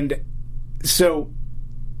 and so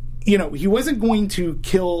he wasn't going to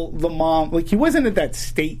kill the mom. Like, he wasn't at that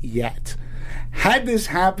state yet. Had this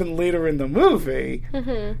happened later in the movie,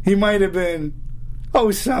 he might have been, oh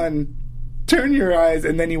son, turn your eyes,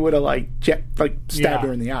 and then he would have stabbed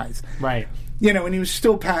her in the eyes, Right. And he was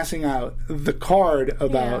still passing out the card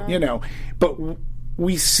about but.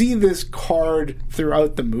 We see this card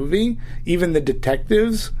throughout the movie, even the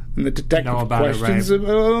detectives and the detective Know about it, questions right.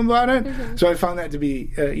 about it. So I found that to be,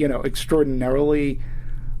 extraordinarily,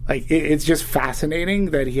 it's just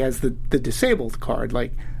fascinating that he has the disabled card,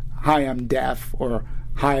 like, hi, I'm deaf, or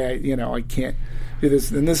hi, I can't do this.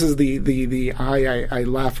 And this is the hi, I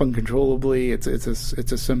laugh uncontrollably. It's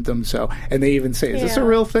a symptom. So, and they even say, is this a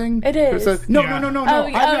real thing? It is. No. Oh,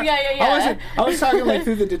 yeah. I was talking like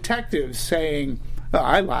through the detectives saying, oh,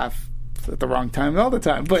 I laugh at the wrong time all the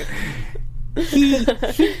time, but he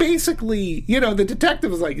basically, the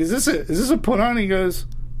detective was like, "Is this a put on?" He goes,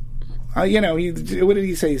 what did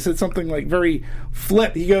he say? He said something like very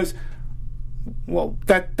flip. He goes, "Well,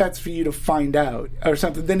 that's for you to find out," or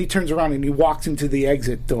something. Then he turns around and he walks into the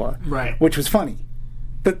exit door, Right, which was funny.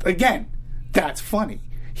 But again, that's funny.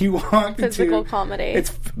 He walked Physical into comedy.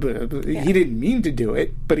 He didn't mean to do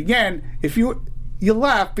it, but again, if you you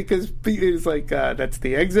laugh because he's like, that's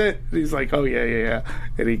the exit. And he's like, oh yeah,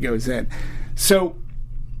 and he goes in. So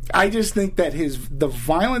I just think that the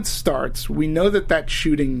violence starts. We know that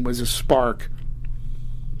shooting was a spark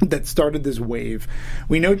that started this wave.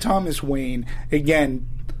 We know Thomas Wayne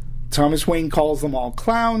calls them all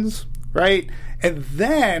clowns, right? And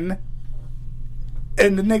then,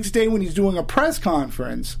 and the next day when he's doing a press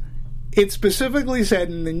conference, it specifically said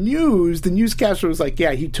in the newscaster was like,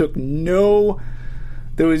 yeah, he took didn't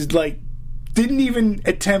even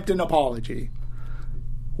attempt an apology.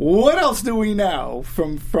 What else do we know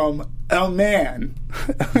from a man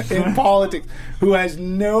in politics who has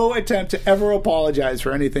no attempt to ever apologize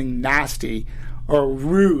for anything nasty or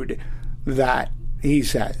rude that he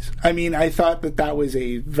says? I mean, I thought that was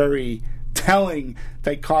a very telling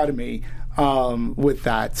dichotomy with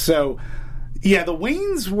that. So, yeah, the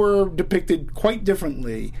Waynes were depicted quite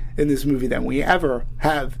differently in this movie than we ever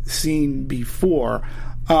have seen before.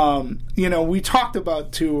 We talked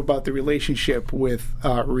about the relationship with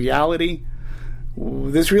reality.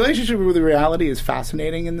 This relationship with reality is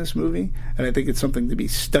fascinating in this movie, and I think it's something to be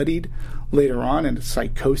studied later on in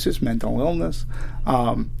psychosis, mental illness.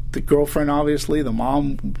 The girlfriend, obviously, the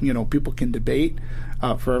mom, people can debate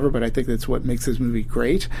forever, but I think that's what makes this movie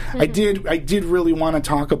great. Mm-hmm. I did really want to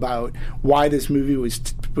talk about why this movie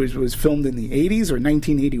was filmed in the 80s or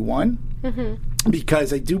 1981. Mm-hmm.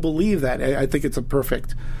 Because I do believe that. I think it's a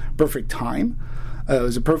perfect time. It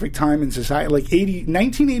was a perfect time in society.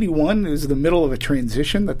 1981 is the middle of a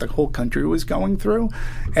transition that the whole country was going through.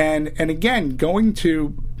 And again, going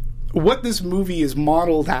to what this movie is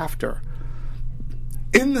modeled after.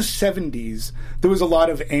 In the 70s, there was a lot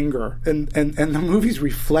of anger, and the movies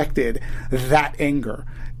reflected that anger.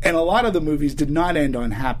 And a lot of the movies did not end on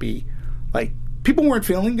happy, people weren't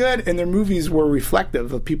feeling good, and their movies were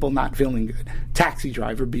reflective of people not feeling good. Taxi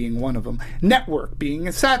Driver being one of them. Network being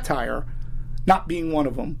a satire, not being one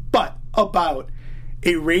of them, but about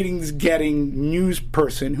a ratings-getting news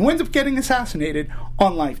person who ends up getting assassinated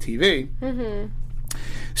on live TV. Mm-hmm.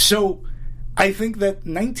 So I think that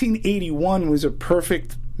 1981 was a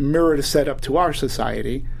perfect mirror to set up to our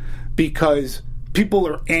society because people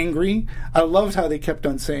are angry. I loved how they kept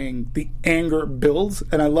on saying the anger builds,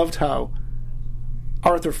 and I loved how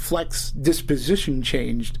Arthur Fleck's disposition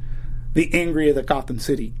changed the angrier that Gotham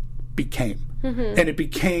City became. Mm-hmm. And it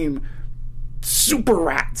became super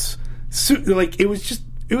rats. It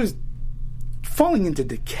was falling into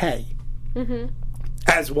decay. Mm-hmm.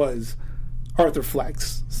 As was Arthur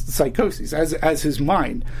Fleck's psychosis, as his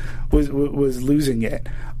mind was losing it.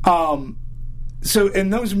 And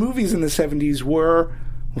those movies in the 70s were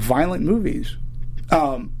violent movies.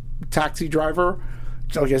 Taxi Driver,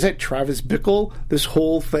 like I said, Travis Bickle, this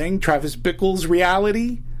whole thing, Travis Bickle's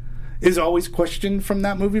reality is always questioned from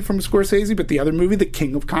that movie from Scorsese, but the other movie, The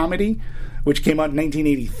King of Comedy, which came out in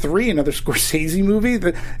 1983, another Scorsese movie,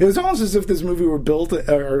 it was almost as if this movie were built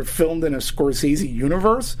or filmed in a Scorsese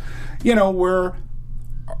universe, where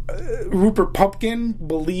Rupert Pupkin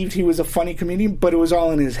believed he was a funny comedian, but it was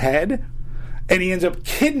all in his head, and he ends up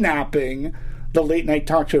kidnapping the late-night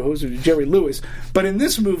talk show host, Jerry Lewis. But in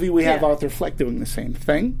this movie, we have Arthur Fleck doing the same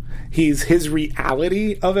thing. He's his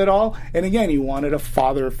reality of it all. And again, he wanted a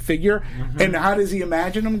father figure. Mm-hmm. And how does he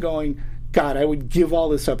imagine him going, God, I would give all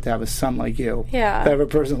this up to have a son like you. Yeah. To have a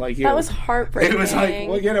person like you. That was heartbreaking. It was like,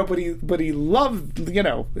 but he loved,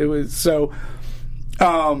 it was so...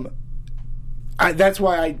 that's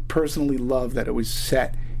why I personally love that it was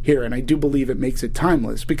set here, and I do believe it makes it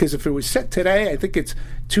timeless, because if it was set today, I think it's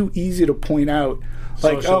too easy to point out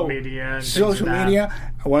social media.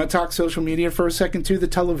 I want to talk social media for a second too. The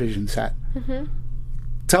television set. Mm-hmm.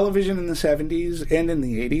 Television in the 70s and in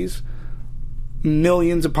the 80s,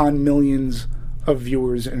 millions upon millions of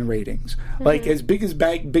viewers and ratings. Mm-hmm. As big as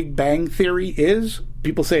Big Bang Theory is,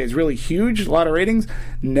 people say it's really huge, a lot of ratings,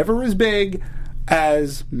 never as big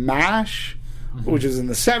as MASH, mm-hmm. which is in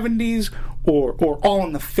the 70s, or All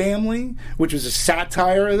in the Family, which was a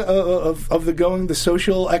satire of the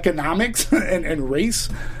social economics and race.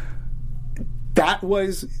 That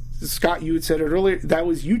was, Scott, you had said it earlier, that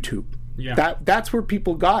was YouTube. Yeah. That's where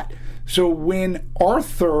people got. So when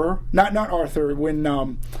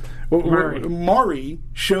Murray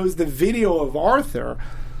shows the video of Arthur,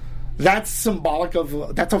 that's symbolic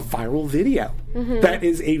of, that's a viral video. Mm-hmm. That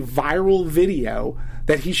is a viral video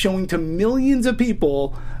that he's showing to millions of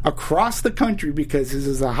people across the country, because this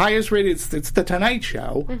is the highest rated, it's the Tonight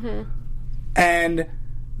Show. Mm-hmm. And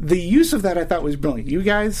the use of that I thought was brilliant. You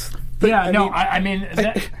guys? Do you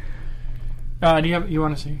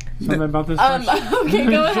want to say something about this? Okay,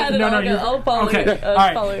 go ahead. I'll follow you. Okay, all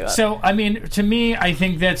right. So, to me, I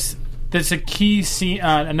think that's that's a key scene,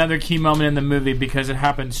 another key moment in the movie because it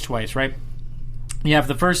happens twice, right? You have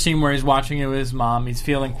the first scene where he's watching it with his mom. He's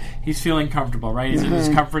feeling comfortable, right? He's in his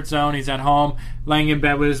comfort zone. He's at home, laying in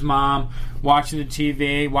bed with his mom, watching the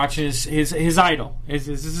TV, watching his idol.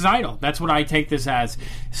 His idol. That's what I take this as.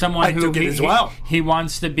 Someone who he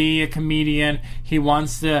wants to be a comedian. He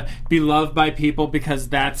wants to be loved by people because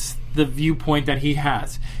that's the viewpoint that he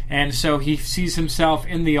has. And so he sees himself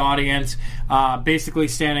in the audience, basically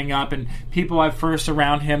standing up, and people at first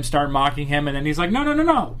around him start mocking him, and then he's like,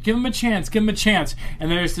 no, give him a chance.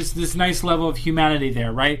 And there's this nice level of humanity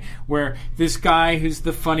there, right? Where this guy who's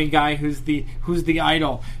the funny guy, who's the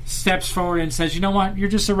idol, steps forward and says, you know what, you're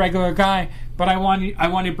just a regular guy, but I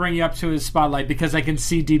want to bring you up to his spotlight because I can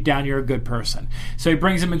see deep down you're a good person. So he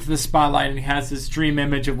brings him into the spotlight, and he has this dream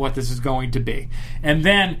image of what this is going to be. And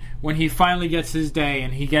then when he finally gets his day,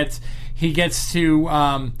 and he gets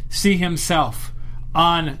to see himself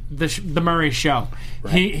on the Murray Show,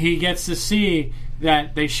 right. He gets to see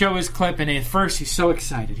that they show his clip, and at first he's so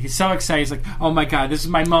excited. He's like, "Oh my God, this is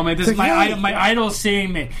my moment. This is my idol. My idol's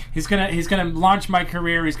seeing me. He's gonna launch my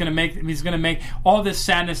career. He's gonna make all this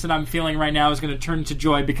sadness that I'm feeling right now is gonna turn into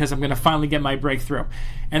joy because I'm gonna finally get my breakthrough."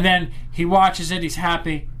 And then he watches it. He's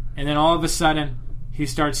happy, and then all of a sudden he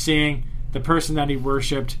starts seeing the person that he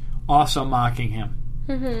worshipped also mocking him.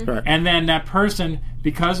 Mm-hmm. Right. And then that person,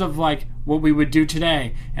 because of like what we would do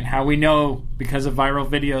today and how we know because of viral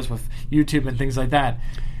videos with YouTube and things like that,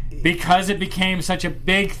 because it became such a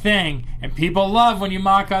big thing, and people love when you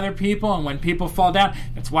mock other people and when people fall down.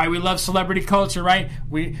 That's why we love celebrity culture, right?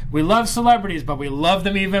 We love celebrities, but we love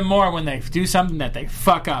them even more when they do something that they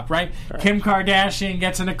fuck up, right? Kim Kardashian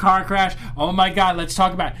gets in a car crash. Oh my God, let's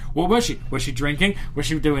talk about it. What was she? Was she drinking? Was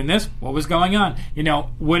she doing this? What was going on? You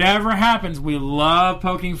know, whatever happens, we love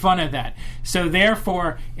poking fun at that. So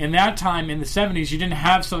therefore, in that time, in the 70s, you didn't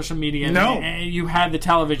have social media. No. You had the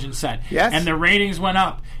television set. Yes. And the ratings went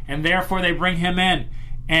up. And therefore, they bring him in.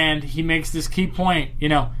 And he makes this key point, you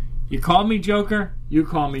know, you called me Joker, you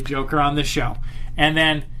call me Joker on the show. And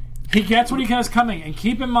then he gets what he has coming. And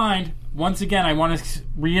keep in mind, once again, I want to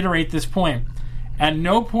reiterate this point. At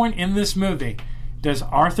no point in this movie does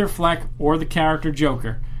Arthur Fleck or the character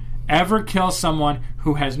Joker ever kill someone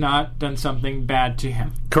who has not done something bad to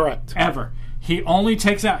him. Correct. Ever. He only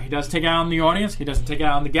takes out. He doesn't take it out on the audience. He doesn't take it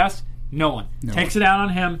out on the guests. No one. Takes it out on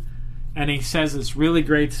him. And he says this really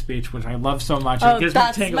great speech, which I love so much. Oh,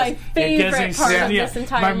 that's my favorite part of this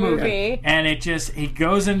entire movie. And he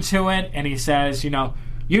goes into it, and he says, you know,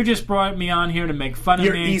 you just brought me on here to make fun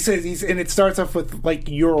of me. He says, and it starts off with, like,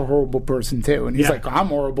 you're a horrible person, too. And he's like, I'm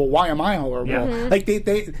horrible. Why am I horrible? Yeah. Mm-hmm. Like,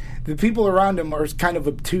 the people around him are kind of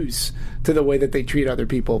obtuse to the way that they treat other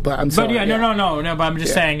people. But I'm sorry. But no. But I'm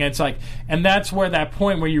just saying, it's like, and that's where that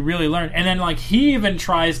point where you really learn. And then, like, he even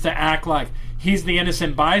tries to act like he's the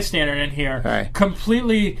innocent bystander in here,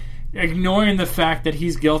 completely ignoring the fact that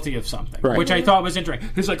he's guilty of something, which I thought was interesting.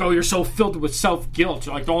 He's like, oh, you're so filled with self-guilt.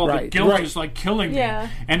 Like, all the guilt is, like, killing me.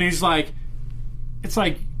 And he's like, it's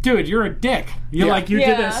like, dude, you're a dick. You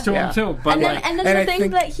did this to him, too. But and then the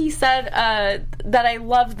thing that he said that I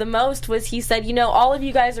loved the most was he said, you know, all of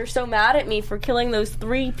you guys are so mad at me for killing those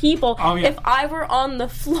 3 people. Oh, yeah. If I were on the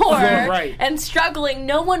floor and struggling,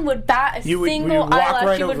 no one would bat a single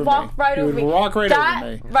eyelash. You would walk right over me.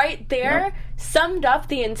 That right there summed up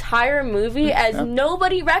the entire movie as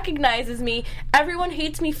nobody recognizes me. Everyone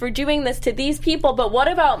hates me for doing this to these people, but what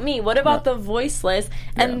about me? What about the voiceless?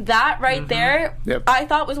 And that right there, I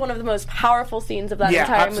thought was one of the most powerful scenes of that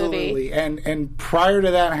entire movie. And prior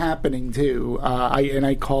to that happening too,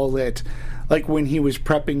 I call it like when he was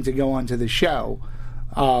prepping to go onto the show,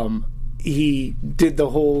 he did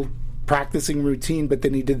the whole practicing routine, but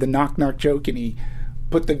then he did the knock knock joke, and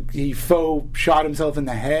he faux shot himself in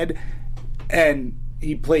the head, and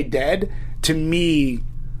he played dead. To me,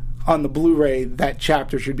 on the Blu-ray, that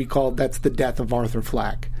chapter should be called "That's the Death of Arthur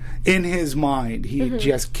Fleck." In his mind, he had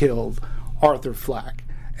just killed Arthur Fleck,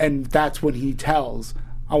 and that's when he tells,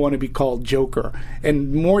 I want to be called Joker.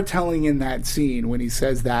 And more telling in that scene when he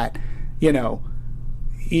says that, you know,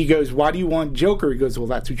 he goes, why do you want Joker? He goes, well,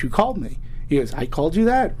 that's what you called me. He goes, I called you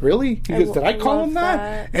that? Really? He goes, did I call him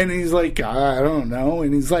that? And he's like, I don't know.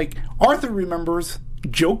 And he's like, Arthur remembers,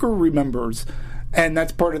 Joker remembers. And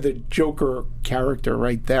that's part of the Joker character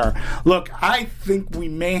right there. Look, I think we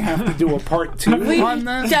may have to do a part 2 on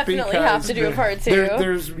this. Definitely have to do a part 2.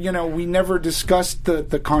 There's, you know, we never discussed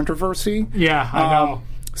the controversy. Yeah, I know.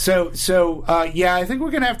 Yeah, I think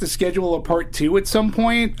we're going to have to schedule a part 2 at some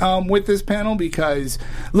point with this panel because,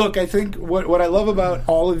 look, I think what I love about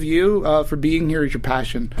all of you for being here is your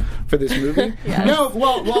passion for this movie. Yes. No,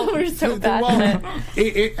 well, We're so passionate.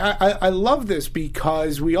 I love this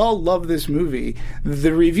because we all love this movie.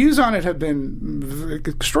 The reviews on it have been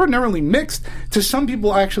extraordinarily mixed, to some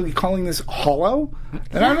people actually calling this hollow.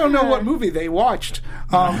 And I don't know what movie they watched.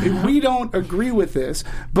 We don't agree with this,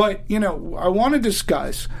 but, I want to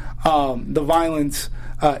discuss the violence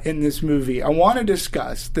in this movie. I want to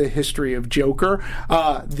discuss the history of Joker,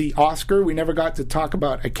 the Oscar. We never got to talk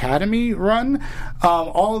about Academy run,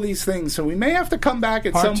 all of these things. So we may have to come back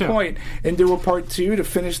at some point and do a part 2 to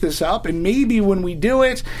finish this up. And maybe when we do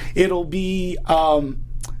it, it'll be...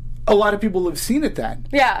 a lot of people have seen it then.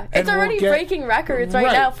 Yeah, it's already breaking records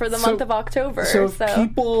right now for the month of October. So if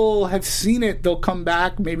people have seen it, they'll come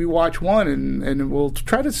back, maybe watch one, and we'll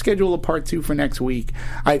try to schedule a part 2 for next week,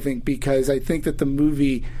 I think, because I think that the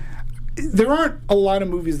movie... There aren't a lot of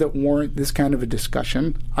movies that warrant this kind of a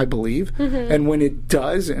discussion, I believe. Mm-hmm. And when it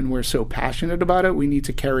does, and we're so passionate about it, we need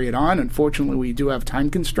to carry it on. Unfortunately, we do have time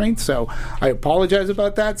constraints, so I apologize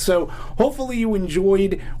about that. So hopefully you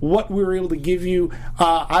enjoyed what we were able to give you.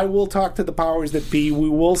 I will talk to the powers that be. We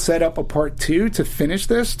will set up a part 2 to finish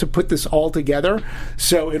this, to put this all together.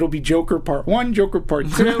 So it'll be Joker Part 1, Joker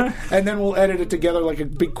Part 2, and then we'll edit it together like a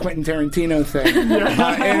big Quentin Tarantino thing.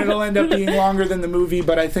 And it'll end up being longer than the movie,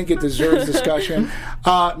 but I think it deserves discussion.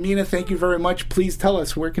 Mina, thank you very much. Please tell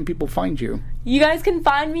us, where can people find you? You guys can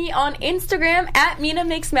find me on Instagram at Mina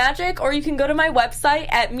Makes Magic, or you can go to my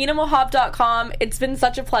website at minamohab.com. It's been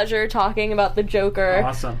such a pleasure talking about the Joker.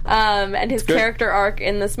 Awesome. And his character arc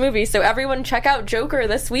in this movie. So everyone check out Joker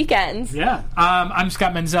this weekend. Yeah. I'm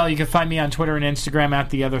Scott Menzel. You can find me on Twitter and Instagram at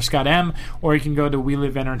TheOtherScottM, or you can go to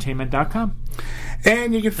WeLiveEntertainment.com.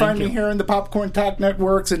 And you can find me here on the Popcorn Talk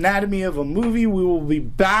Network's Anatomy of a Movie. We will be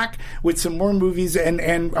back with some more movies, and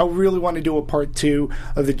I really want to do a part 2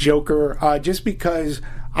 of the Joker, just because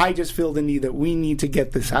I just feel the need that we need to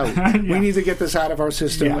get this out. We need to get this out of our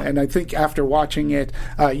system, and I think after watching it,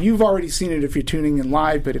 you've already seen it if you're tuning in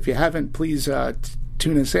live, but if you haven't, please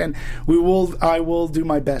tune us in. I will do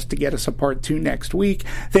my best to get us a part 2 next week.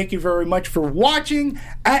 Thank you very much for watching.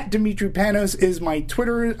 At Dimitri Panos is my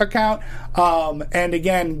Twitter account. And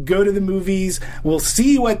again, go to the movies. We'll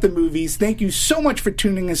see you at the movies. Thank you so much for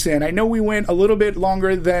tuning us in. I know we went a little bit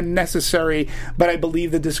longer than necessary, but I believe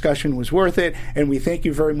the discussion was worth it. And we thank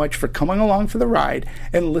you very much for coming along for the ride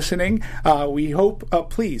and listening. We hope,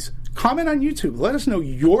 please, comment on YouTube. Let us know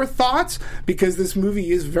your thoughts, because this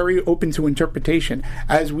movie is very open to interpretation,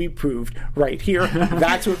 as we proved right here.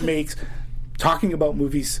 That's what makes talking about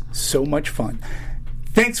movies so much fun.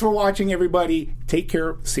 Thanks for watching, everybody. Take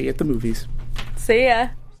care. See you at the movies. See ya.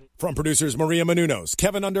 From producers Maria Menounos,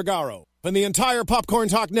 Kevin Undergaro, and the entire Popcorn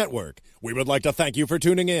Talk Network, we would like to thank you for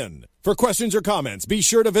tuning in. For questions or comments, be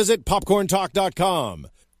sure to visit popcorntalk.com.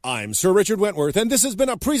 I'm Sir Richard Wentworth, and this has been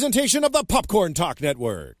a presentation of the Popcorn Talk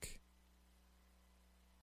Network.